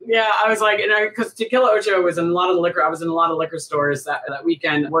 Yeah, I was like, because Tequila Ocho was in a lot of liquor. I was in a lot of liquor stores that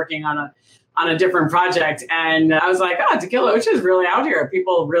weekend working on a different project, and I was like, Tequila Ocho is really out here.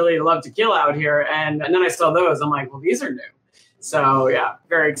 People really love tequila out here, and then I saw those. I'm like, well, these are new. So yeah,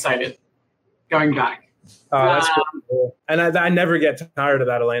 very excited. Going back. Oh, that's cool. And I never get tired of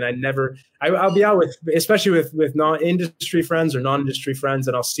that, Elaine. I'll be out with, especially with non-industry friends or non-industry friends,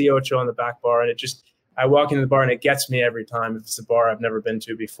 and I'll see Ocho on the back bar, and I walk into the bar and it gets me every time. It's a bar I've never been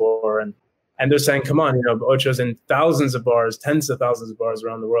to before, and they're saying, come on, Ocho's in thousands of bars, tens of thousands of bars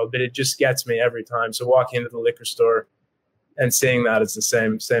around the world, but it just gets me every time. So walking into the liquor store and seeing that is the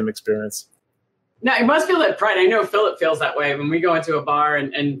same experience. Now, it must feel that pride. I know Philip feels that way when we go into a bar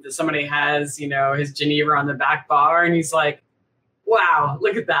and somebody has, his Geneva on the back bar, and he's like, wow,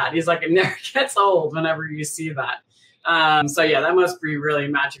 look at that. He's like, it never gets old whenever you see that. So yeah, that must be really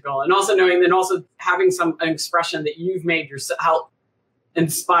magical. And also having an expression that you've made yourself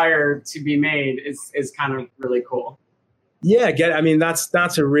inspired to be made is kind of really cool. Yeah,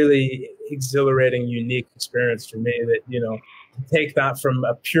 that's a really exhilarating, unique experience for me that, take that from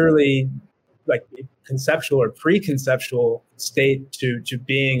a purely like conceptual or pre-conceptual state to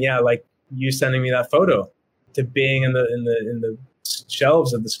being, like you sending me that photo, to being in the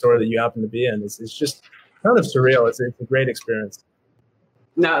shelves of the store that you happen to be in. It's just kind of surreal. It's a great experience.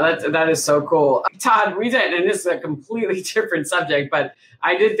 No, that is so cool. Todd, we did, and this is a completely different subject, but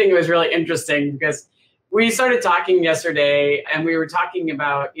I did think it was really interesting because we started talking yesterday and we were talking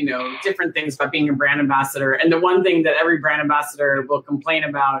about, different things about being a brand ambassador. And the one thing that every brand ambassador will complain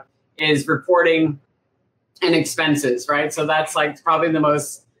about is reporting and expenses, right? So that's like probably the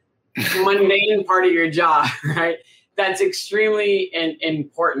most mundane part of your job, right? That's extremely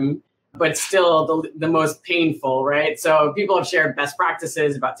important, but still the most painful, right? So people have shared best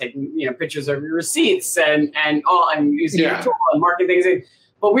practices about taking, pictures of your receipts and using your tool and marketing things.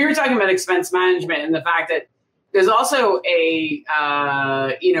 But we were talking about expense management and the fact that there's also in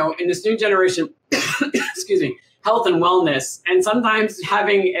this new generation, excuse me, health and wellness. And sometimes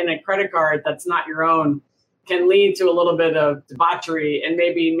having a credit card that's not your own can lead to a little bit of debauchery and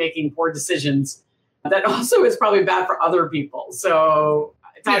maybe making poor decisions. That also is probably bad for other people. So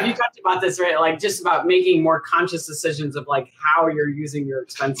Todd, you talked about this, right? Like just about making more conscious decisions of like how you're using your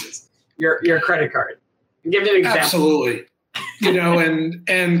expenses, your credit card. Give me an example. Absolutely.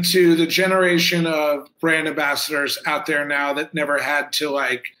 And to the generation of brand ambassadors out there now that never had to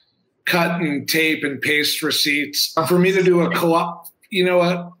like cut and tape and paste receipts. For me to do a co-op,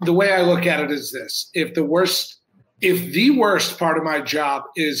 the way I look at it is this. If the worst part of my job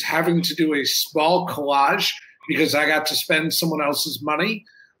is having to do a small collage because I got to spend someone else's money,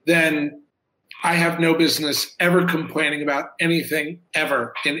 then I have no business ever complaining about anything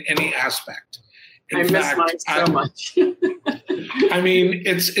ever in any aspect. I miss mine so much.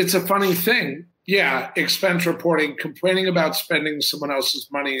 It's a funny thing. Yeah, expense reporting, complaining about spending someone else's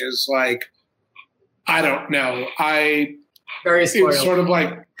money is like, I don't know. Very spoiled. It's sort of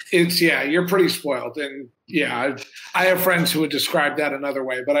like, you're pretty spoiled. And I have friends who would describe that another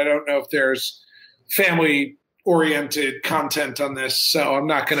way, but I don't know if there's family-oriented content on this, so I'm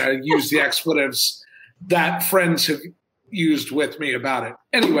not going to use the expletives that friends have used with me about it.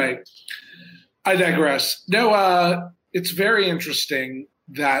 Anyway, I digress. No, it's very interesting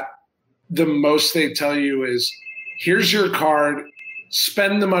that the most they tell you is, here's your card,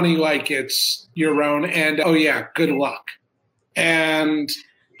 spend the money like it's your own, and good luck. And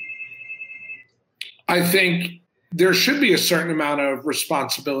I think there should be a certain amount of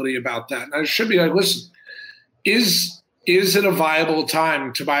responsibility about that. And I should be like, listen, is it a viable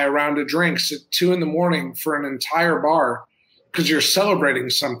time to buy a round of drinks at 2 a.m. for an entire bar because you're celebrating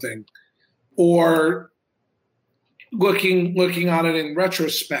something? Or looking on it in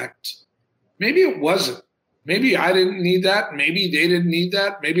retrospect, maybe it wasn't. maybe I didn't need that. Maybe they didn't need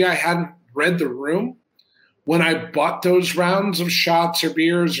that. Maybe I hadn't read the room when I bought those rounds of shots or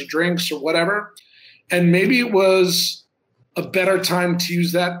beers or drinks or whatever. And maybe it was a better time to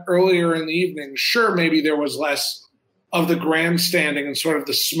use that earlier in the evening. Sure, maybe there was less of the grandstanding and sort of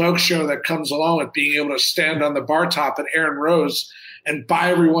the smoke show that comes along with being able to stand on the bar top at Aaron Rose and buy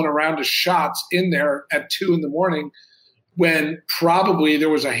everyone a round of shots in there at 2 a.m, when probably there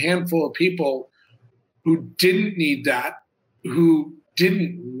was a handful of people who didn't need that, who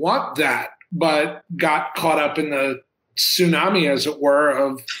didn't want that, but got caught up in the tsunami, as it were,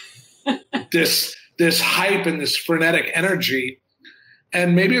 of this hype and this frenetic energy.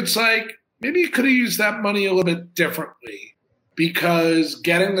 And maybe it's like, maybe you could have used that money a little bit differently, because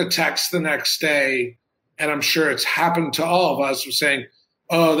getting the text the next day, and I'm sure it's happened to all of us, was saying,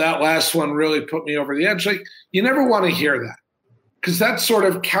 oh, that last one really put me over the edge. Like, you never want to hear that, because that's sort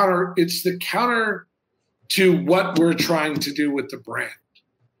of it's the counter to what we're trying to do with the brand.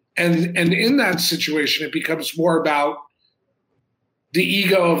 And in that situation, it becomes more about the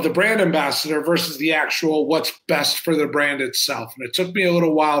ego of the brand ambassador versus the actual what's best for the brand itself. And it took me a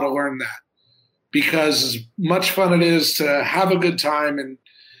little while to learn that, because as much fun it is to have a good time, and,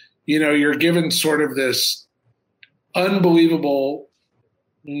 you know, you're given sort of this unbelievable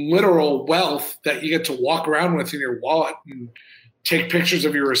literal wealth that you get to walk around with in your wallet and take pictures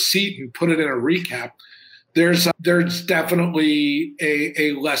of your receipt and put it in a recap. There's definitely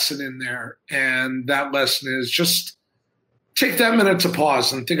a lesson in there. And that lesson is just take that minute to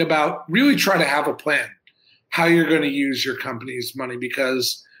pause and think about, really try to have a plan how you're going to use your company's money.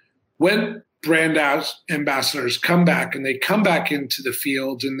 Because when brand ambassadors come back, and they come back into the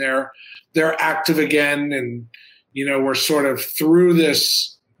field, and they're active again, and, you know, we're sort of through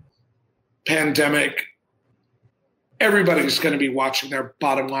this pandemic, everybody's going to be watching their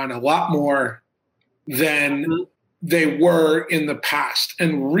bottom line a lot more than they were in the past,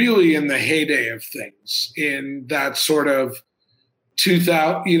 and really in the heyday of things, in that sort of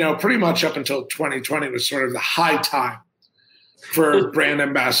 2000, you know, pretty much up until 2020 was sort of the high time for brand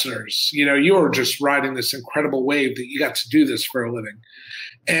ambassadors. You know, you were just riding this incredible wave that you got to do this for a living.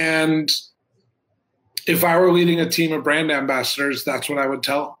 And if I were leading a team of brand ambassadors, that's what I would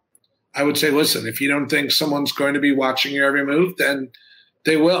tell them. I would say, listen, if you don't think someone's going to be watching your every move, then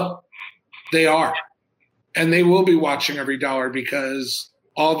they will. They are. And they will be watching every dollar, because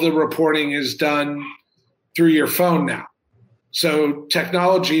all the reporting is done through your phone now. So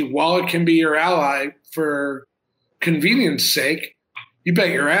technology, while it can be your ally for convenience sake, you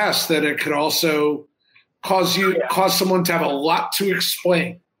bet your ass that it could also cause someone to have a lot to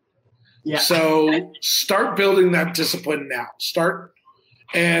explain. Yeah. So start building that discipline now.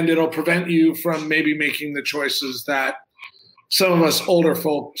 And it'll prevent you from maybe making the choices that some of us older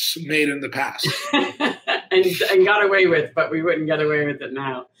folks made in the past. and got away with, but we wouldn't get away with it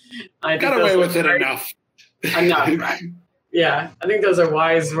now. Got away with it enough. Enough, right? Yeah, I think those are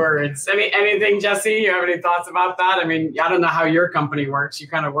wise words. Anything, Jesse? You have any thoughts about that? I mean, I don't know how your company works. You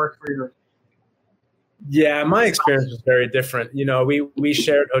kind of work for your... Yeah, my experience was very different. You know, we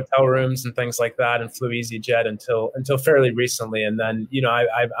shared hotel rooms and things like that, and flew EasyJet until fairly recently. And then, you know,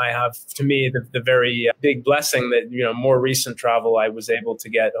 I have, to me, the very big blessing that, you know, more recent travel, I was able to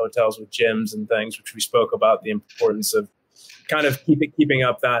get hotels with gyms and things, which we spoke about, the importance of kind of keeping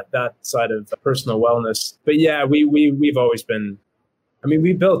up that side of personal wellness. But yeah, we've always been, I mean,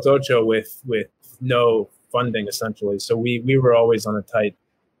 we built Ocho with no funding essentially. So we were always on a tight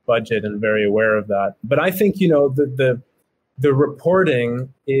budget and very aware of that. But I think, you know, the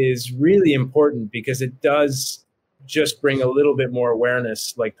reporting is really important, because it does just bring a little bit more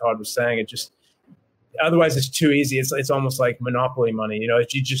awareness, like Todd was saying. It just, otherwise it's too easy. It's almost like monopoly money. You know,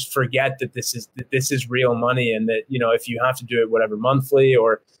 if you just forget that this is real money, and that, you know, if you have to do it whatever monthly,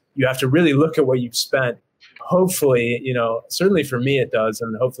 or you have to really look at what you've spent, hopefully, you know, certainly for me it does,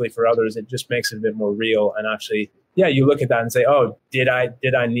 and hopefully for others, it just makes it a bit more real. And actually, yeah, you look at that and say, oh, did I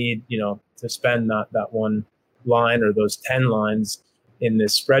need, you know, to spend that one line or those 10 lines in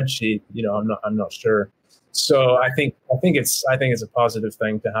this spreadsheet? You know, I'm not sure. So I think it's a positive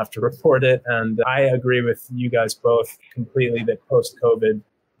thing to have to report it. And I agree with you guys both completely that post-COVID,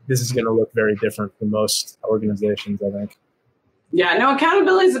 this is going to look very different for most organizations, I think. Yeah, no,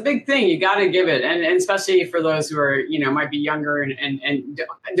 accountability is a big thing. You got to give it. And especially for those who are, you know, might be younger and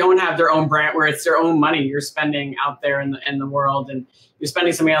don't have their own brand, where it's their own money you're spending out there in the world, and you're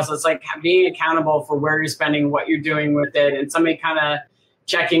spending somebody else. It's like being accountable for where you're spending, what you're doing with it, and somebody kind of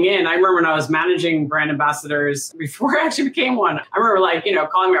checking in. I remember when I was managing brand ambassadors before I actually became one, I remember, like, you know,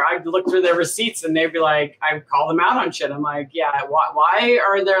 calling me, I'd look through their receipts and they'd be like, I'd call them out on shit. I'm like, yeah, why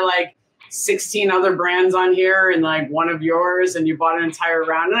are there like 16 other brands on here and like one of yours, and you bought an entire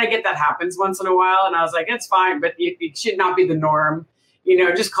round. And I get that happens once in a while. And I was like, it's fine, but it should not be the norm.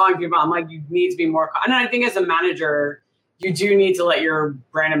 Just calling people, I'm like, you need to be more. And I think as a manager, you do need to let your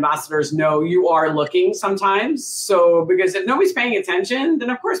brand ambassadors know you are looking sometimes. So, because if nobody's paying attention,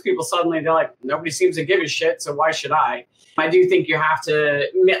 then of course people suddenly, they're like, nobody seems to give a shit. So why should I? I do think you have to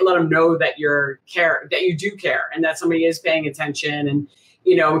let them know that that you do care and that somebody is paying attention and,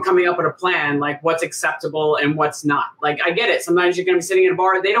 coming up with a plan, like what's acceptable and what's not. Like, I get it. Sometimes you're going to be sitting in a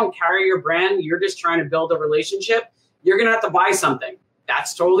bar. They don't carry your brand. You're just trying to build a relationship. You're going to have to buy something.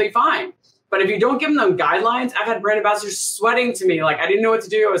 That's totally fine. But if you don't give them guidelines, I've had brand ambassadors sweating to me. Like, I didn't know what to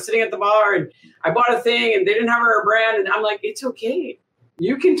do. I was sitting at the bar and I bought a thing and they didn't have our brand. And I'm like, it's okay.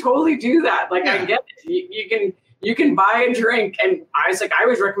 You can totally do that. Like, I get it. You can buy a drink. And I was like, I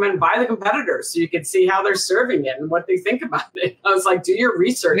always recommend buy the competitors so you can see how they're serving it and what they think about it. I was like, do your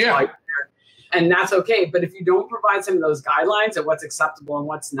research while you're there. And that's okay. But if you don't provide some of those guidelines of what's acceptable and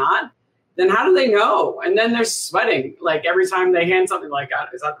what's not, then how do they know? And then they're sweating like every time they hand something like,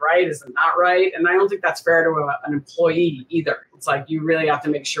 is that right? Is it not right? And I don't think that's fair to an employee either. It's like, you really have to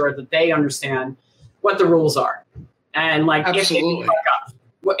make sure that they understand what the rules are. And like, absolutely.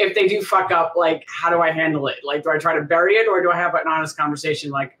 If they do fuck up, like, how do I handle it? Like, do I try to bury it or do I have an honest conversation?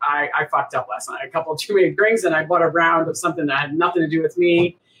 Like, I fucked up last night. A couple of too many drinks and I bought a round of something that had nothing to do with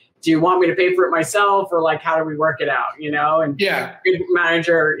me. Do you want me to pay for it myself or like, how do we work it out? And good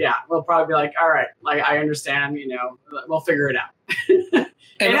manager, we'll probably be like, all right, like, I understand, we'll figure it out.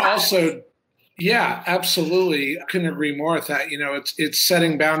 And also, absolutely. I couldn't agree more with that. It's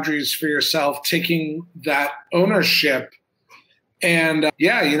setting boundaries for yourself, taking that ownership and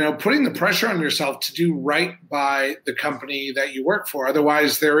putting the pressure on yourself to do right by the company that you work for.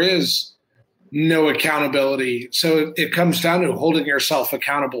 Otherwise, there is no accountability. So it comes down to holding yourself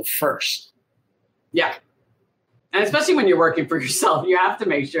accountable first. Yeah. And especially when you're working for yourself, you have to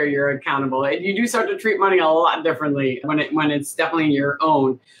make sure you're accountable. You do start to treat money a lot differently when it's definitely your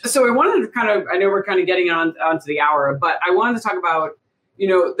own. So I wanted to I know we're kind of getting onto the hour, but I wanted to talk about,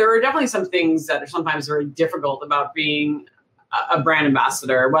 there are definitely some things that are sometimes very difficult about being a brand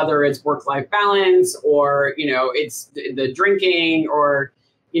ambassador, whether it's work-life balance or, it's the drinking or,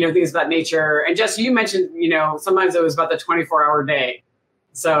 things of that nature. And Jess, you mentioned, sometimes it was about the 24-hour day.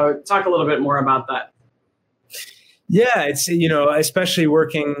 So talk a little bit more about that. Yeah, it's, especially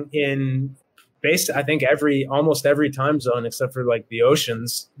working in I think almost every time zone except for like the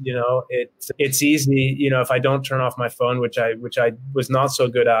oceans, it's easy, if I don't turn off my phone, which I was not so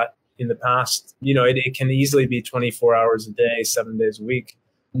good at in the past, it can easily be 24 hours a day, 7 days a week.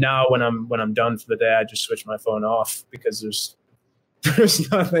 Now when I'm done for the day, I just switch my phone off because there's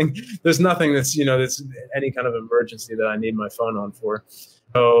nothing that's, that's any kind of emergency that I need my phone on for.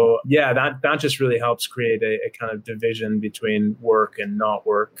 So that just really helps create a kind of division between work and not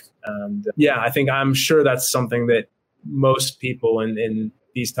work. And I'm sure that's something that most people in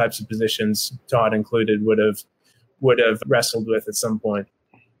these types of positions, Todd included, would have wrestled with at some point.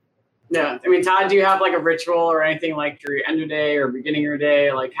 Yeah. I mean, Todd, do you have like a ritual or anything like your end of day or beginning of your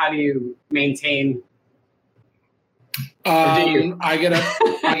day? Like, how do you maintain? I get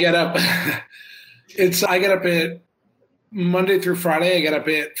up at Monday through Friday. I get up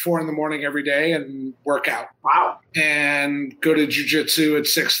at 4 a.m. every day and work out. Wow. And go to jiu-jitsu at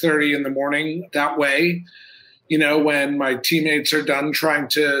 6:30 in the morning. That way, when my teammates are done trying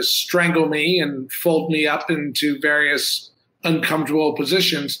to strangle me and fold me up into various uncomfortable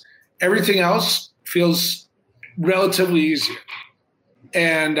positions, everything else feels relatively easier.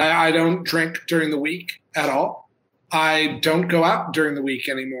 And I don't drink during the week at all. I don't go out during the week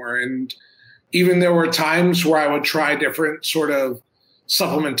anymore. And even there were times where I would try different sort of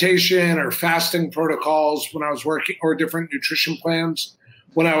supplementation or fasting protocols when I was working, or different nutrition plans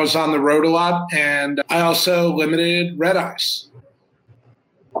when I was on the road a lot. And I also limited red eyes.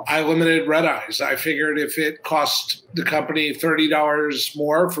 I figured if it cost the company $30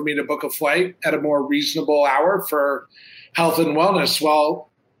 more for me to book a flight at a more reasonable hour for health and wellness, well,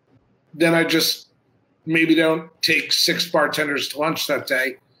 then I just maybe don't take 6 bartenders to lunch that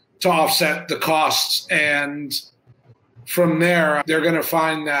day to offset the costs. And from there, they're going to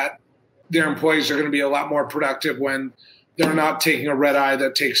find that their employees are going to be a lot more productive when they're not taking a red eye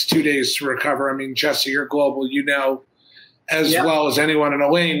that takes 2 days to recover. I mean, Jesse, you're global, as well as anyone in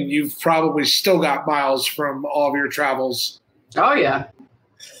Elaine, you've probably still got miles from all of your travels. Oh, yeah.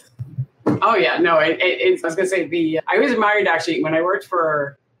 No, I was going to say I was admired actually when I worked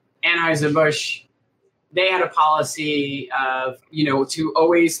for Anheuser-Busch. They had a policy of, to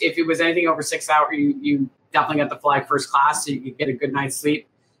always, if it was anything over 6 hours, you definitely got to fly first class so you could get a good night's sleep.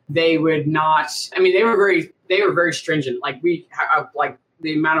 they would not, I mean, they were very stringent. Like like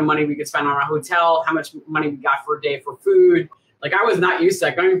the amount of money we could spend on a hotel, how much money we got for a day for food. Like I was not used to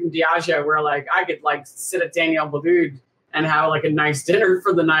that going from Diageo where like I could like sit at Daniel Boulud and have like a nice dinner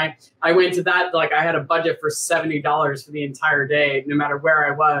for the night. I went to that, like I had a budget for $70 for the entire day, no matter where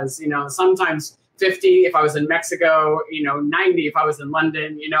I was, you know, sometimes 50 if I was in Mexico, you know, 90 if I was in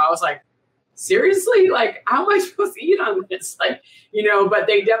London, you know, I was like, seriously, like how am I supposed to eat on this? Like, you know, but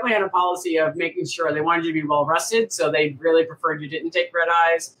they definitely had a policy of making sure they wanted you to be well rested. So they really preferred you didn't take red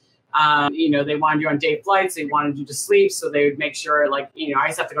eyes. You know, they wanted you on day flights. They wanted you to sleep. So they would make sure, like, you know, I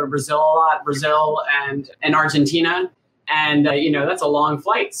used to have to go to Brazil a lot, Brazil and Argentina. And, you know, that's a long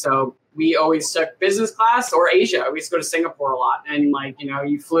flight. So we always took business class or Asia. We used to go to Singapore a lot. And like, you know,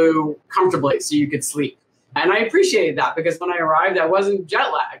 you flew comfortably so you could sleep. And I appreciated that because when I arrived, I wasn't jet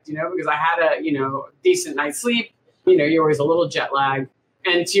lagged, you know, because I had a, you know, decent night's sleep. You know, you're always a little jet lagged.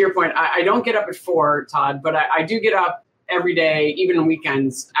 And to your point, I don't get up at 4, Todd, but I do get up every day, even on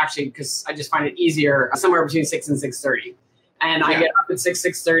weekends, actually, because I just find it easier, somewhere between 6 and 6:30. And I get up at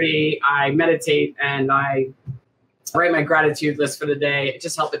 6:30, I meditate, and I write my gratitude list for the day. It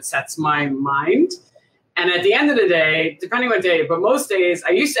just helps, it sets my mind. And at the end of the day, depending what day, but most days, I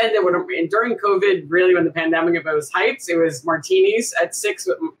used to end it during COVID, really when the pandemic, if it was heights, it was martinis at 6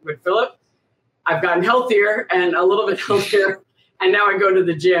 with Philip. I've gotten healthier and a little bit healthier. And now I go to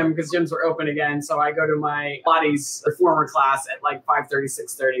the gym because gyms are open again. So I go to my Pilates reformer class at like 5:30,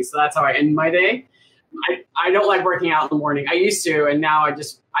 6:30. So that's how I end my day. I don't like working out in the morning. I used to, and now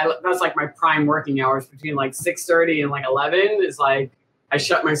that's like my prime working hours between like 6:30 and like 11 is like, I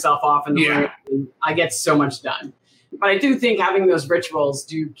shut myself off in the room and I get so much done. But I do think having those rituals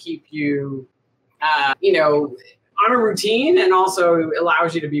do keep you, you know, on a routine and also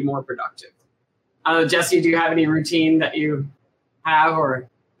allows you to be more productive. Jesse, do you have any routine that you have or?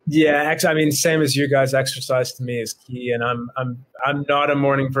 Yeah, I mean, same as you guys, exercise to me is key. And I'm not a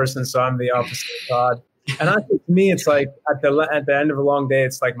morning person, so I'm the opposite of Todd. And I think to me, it's like at the end of a long day,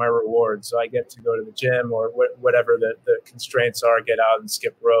 it's like my reward. So I get to go to the gym or whatever the constraints are, get out and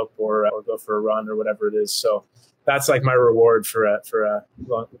skip rope or go for a run or whatever it is. So that's like my reward for a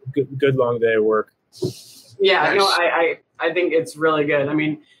good long day of work. Yeah, nice. No, I think it's really good. I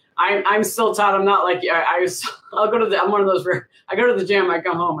mean, I'm still Todd. I'm not like I'm one of those where I go to the gym, I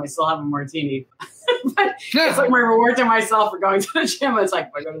come home, I still have a martini. But it's like my reward to myself for going to the gym. It's like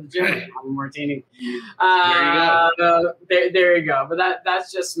if I go to the gym, I have a martini. There you go. But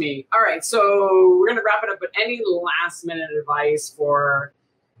that's just me. All right, so we're gonna wrap it up. But any last minute advice for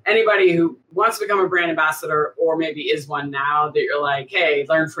anybody who wants to become a brand ambassador or maybe is one now that you're like, hey,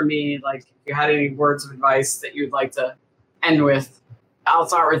 learn from me. Like, if you had any words of advice that you'd like to end with. I'll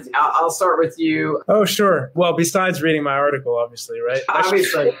start with you. Oh, sure. Well, besides reading my article, obviously, right?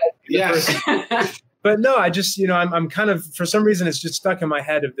 Obviously. Yes. But no, I just, you know, I'm kind of, for some reason, it's just stuck in my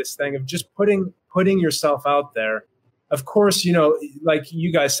head of this thing of just putting yourself out there. Of course, you know, like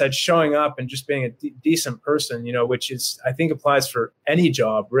you guys said, showing up and just being a decent person, you know, which is, I think applies for any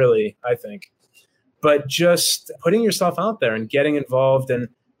job, really, I think. But just putting yourself out there and getting involved, and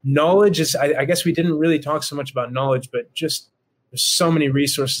knowledge is, I guess we didn't really talk so much about knowledge, but just there's so many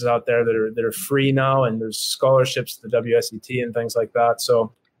resources out there that are free now, and there's scholarships to the WSET and things like that.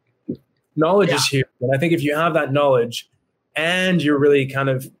 So knowledge is huge. And I think if you have that knowledge and you're really kind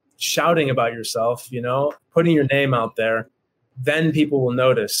of shouting about yourself, you know, putting your name out there, then people will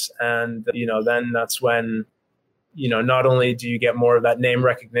notice. And, you know, then that's when, you know, not only do you get more of that name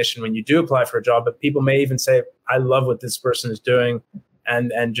recognition when you do apply for a job, but people may even say, I love what this person is doing.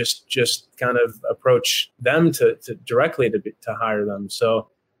 And just kind of approach them to directly to hire them. So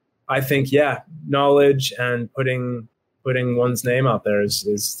I think, knowledge and putting one's name out there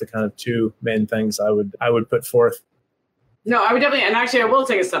is the kind of two main things I would put forth. No, I would definitely, and actually I will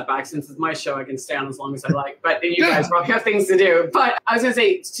take a step back since it's my show. I can stay on as long as I like, but you guys probably have things to do. But I was going to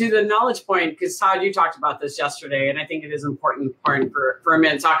say, to the knowledge point, because Todd, you talked about this yesterday, and I think it is important for a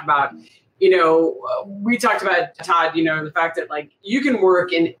minute to talk about. You know, we talked about, Todd, you know, the fact that like you can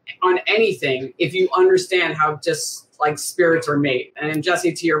work on anything if you understand how just like spirits are made. And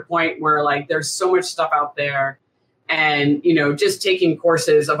Jesse, to your point, where like there's so much stuff out there, and, you know, just taking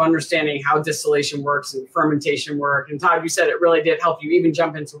courses of understanding how distillation works and fermentation work. And Todd, you said it really did help you even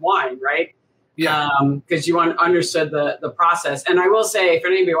jump into wine, right? Yeah. Because you understood the process. And I will say, for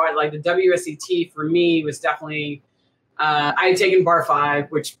anybody like the WSET for me was definitely, I had taken Bar 5,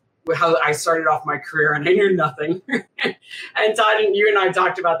 which how I started off my career, and I knew nothing. And Todd, and you and I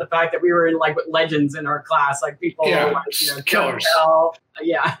talked about the fact that we were in like with legends in our class, like people like, you know, killers.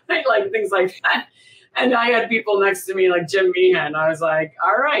 like things like that. And I had people next to me like Jim Meehan. I was like,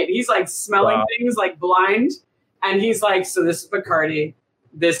 all right. He's like smelling things like blind. And he's like, so this is Bacardi.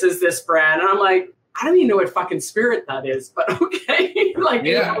 This is this brand. And I'm like, I don't even know what fucking spirit that is, but okay. Like,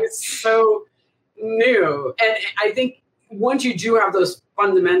 yeah. It's so new. And I think once you do have those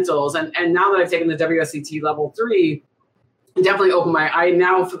fundamentals, and now that I've taken the WSET level 3, it definitely opened my eye.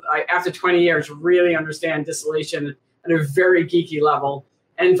 Now, after 20 years, really understand distillation at a very geeky level,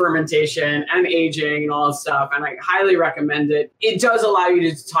 and fermentation and aging and all that stuff. And I highly recommend it. It does allow you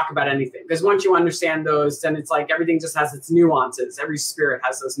to talk about anything, because once you understand those, then it's like everything just has its nuances. Every spirit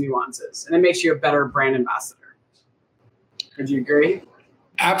has those nuances, and it makes you a better brand ambassador. Would you agree?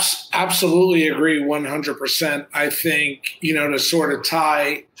 Absolutely agree 100%. I think, to sort of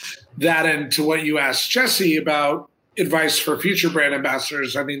tie that into what you asked Jesse about advice for future brand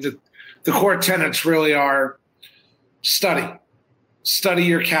ambassadors, I mean, the core tenets really are study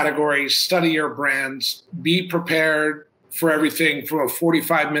your category, study your brands, be prepared for everything from a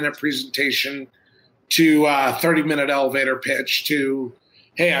 45-minute presentation to a 30-minute elevator pitch to,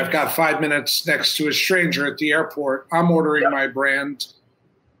 hey, I've got 5 minutes next to a stranger at the airport. I'm ordering my brand.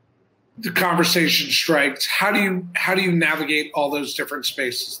 The conversation strikes. How do you navigate all those different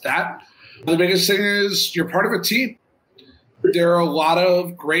spaces? The biggest thing is you're part of a team. There are a lot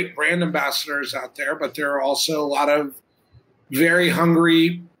of great brand ambassadors out there, but there are also a lot of very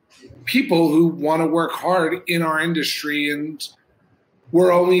hungry people who want to work hard in our industry, and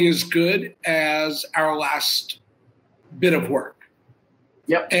we're only as good as our last bit of work.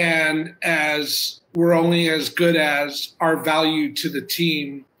 Yep. And we're only as good as our value to the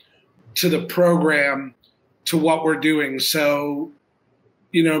team, to the program, to what we're doing. So,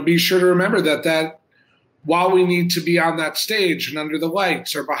 be sure to remember that while we need to be on that stage and under the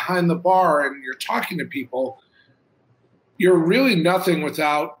lights or behind the bar and you're talking to people, you're really nothing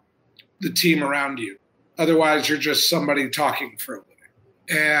without the team around you. Otherwise, you're just somebody talking for a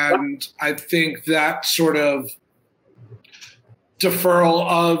living. And I think that sort of deferral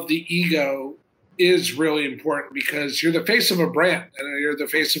of the ego is really important, because you're the face of a brand, and you're the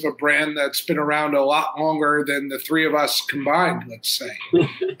face of a brand that's been around a lot longer than the three of us combined, let's say.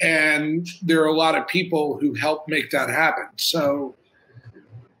 And there are a lot of people who help make that happen. So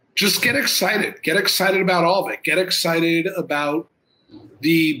just get excited. Get excited about all of it. Get excited about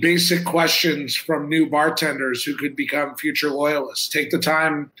the basic questions from new bartenders who could become future loyalists. Take the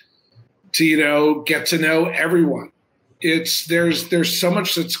time to, get to know everyone. There's so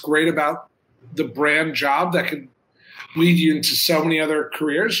much that's great about the brand job that can lead you into so many other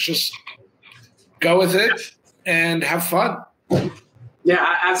careers. Just go with it and have fun.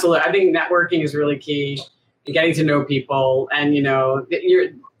 Yeah, absolutely. I think networking is really key, and getting to know people. And,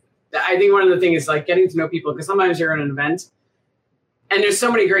 I think one of the things is like getting to know people, because sometimes you're at an event and there's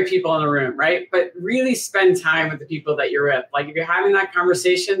so many great people in the room, right? But really spend time with the people that you're with. Like if you're having that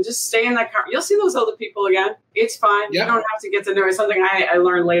conversation, just stay in that you'll see those other people again. It's fine. Yep. You don't have to get to know. It's something I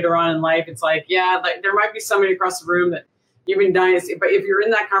learned later on in life. It's like, there might be somebody across the room that you've been dying to see. But if you're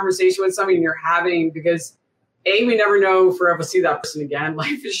in that conversation with somebody and you're having, because we never know if we'll ever see that person again.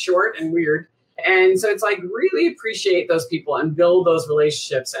 Life is short and weird. And so it's like really appreciate those people and build those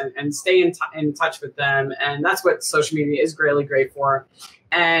relationships and stay in touch with them. And that's what social media is really great for.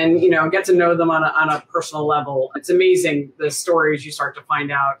 And, get to know them on a personal level. It's amazing the stories you start to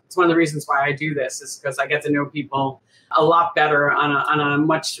find out. It's one of the reasons why I do this, is because I get to know people a lot better on a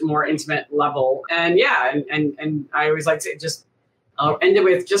much more intimate level. And and I always like to I'll end it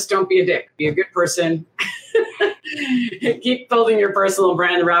with, just don't be a dick. Be a good person. Keep building your personal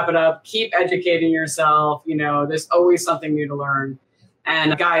brand and wrap it up. Keep educating yourself. There's always something new to learn.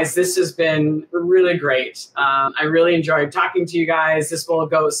 And guys, this has been really great. I really enjoyed talking to you guys. This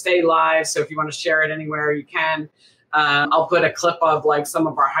will stay live. So if you want to share it anywhere, you can. I'll put a clip of like some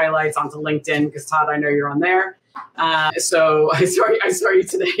of our highlights onto LinkedIn, because Todd, I know you're on there. So I saw you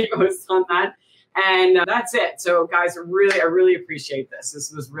today post on that. And that's it. So guys, I really appreciate this. This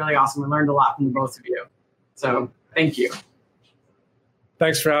was really awesome. We learned a lot from the both of you. So thank you.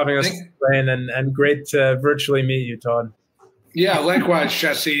 Thanks for having us, Brian, and great to virtually meet you, Todd. Yeah, likewise,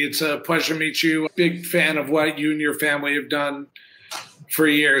 Jesse. It's a pleasure to meet you. Big fan of what you and your family have done for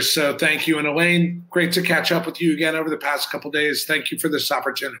years. So thank you. And Elaine, great to catch up with you again over the past couple of days. Thank you for this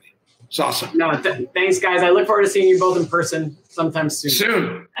opportunity. It's awesome. No, thanks, guys. I look forward to seeing you both in person sometime soon.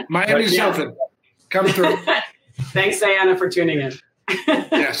 Soon. Miami's open. Come through. Thanks, Diana, for tuning in.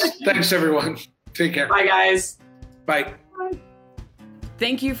 Yes. Thanks, everyone. Take care. Bye, guys. Bye.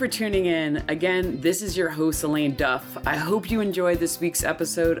 Thank you for tuning in. Again, this is your host, Elaine Duff. I hope you enjoyed this week's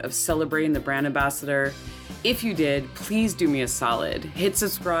episode of Celebrating the Brand Ambassador. If you did, please do me a solid. Hit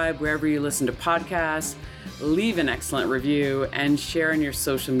subscribe wherever you listen to podcasts, leave an excellent review, and share on your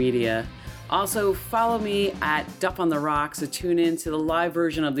social media. Also, follow me at Duff on the Rocks to tune in to the live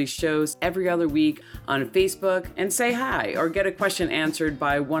version of these shows every other week on Facebook and say hi or get a question answered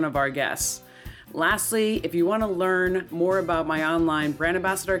by one of our guests. Lastly, if you want to learn more about my online Brand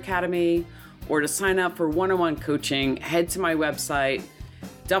Ambassador Academy or to sign up for one-on-one coaching, head to my website,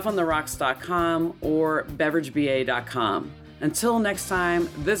 duffontherocks.com or beverageba.com. Until next time,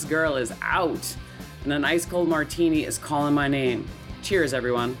 this girl is out and an ice cold martini is calling my name. Cheers,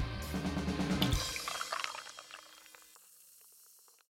 everyone.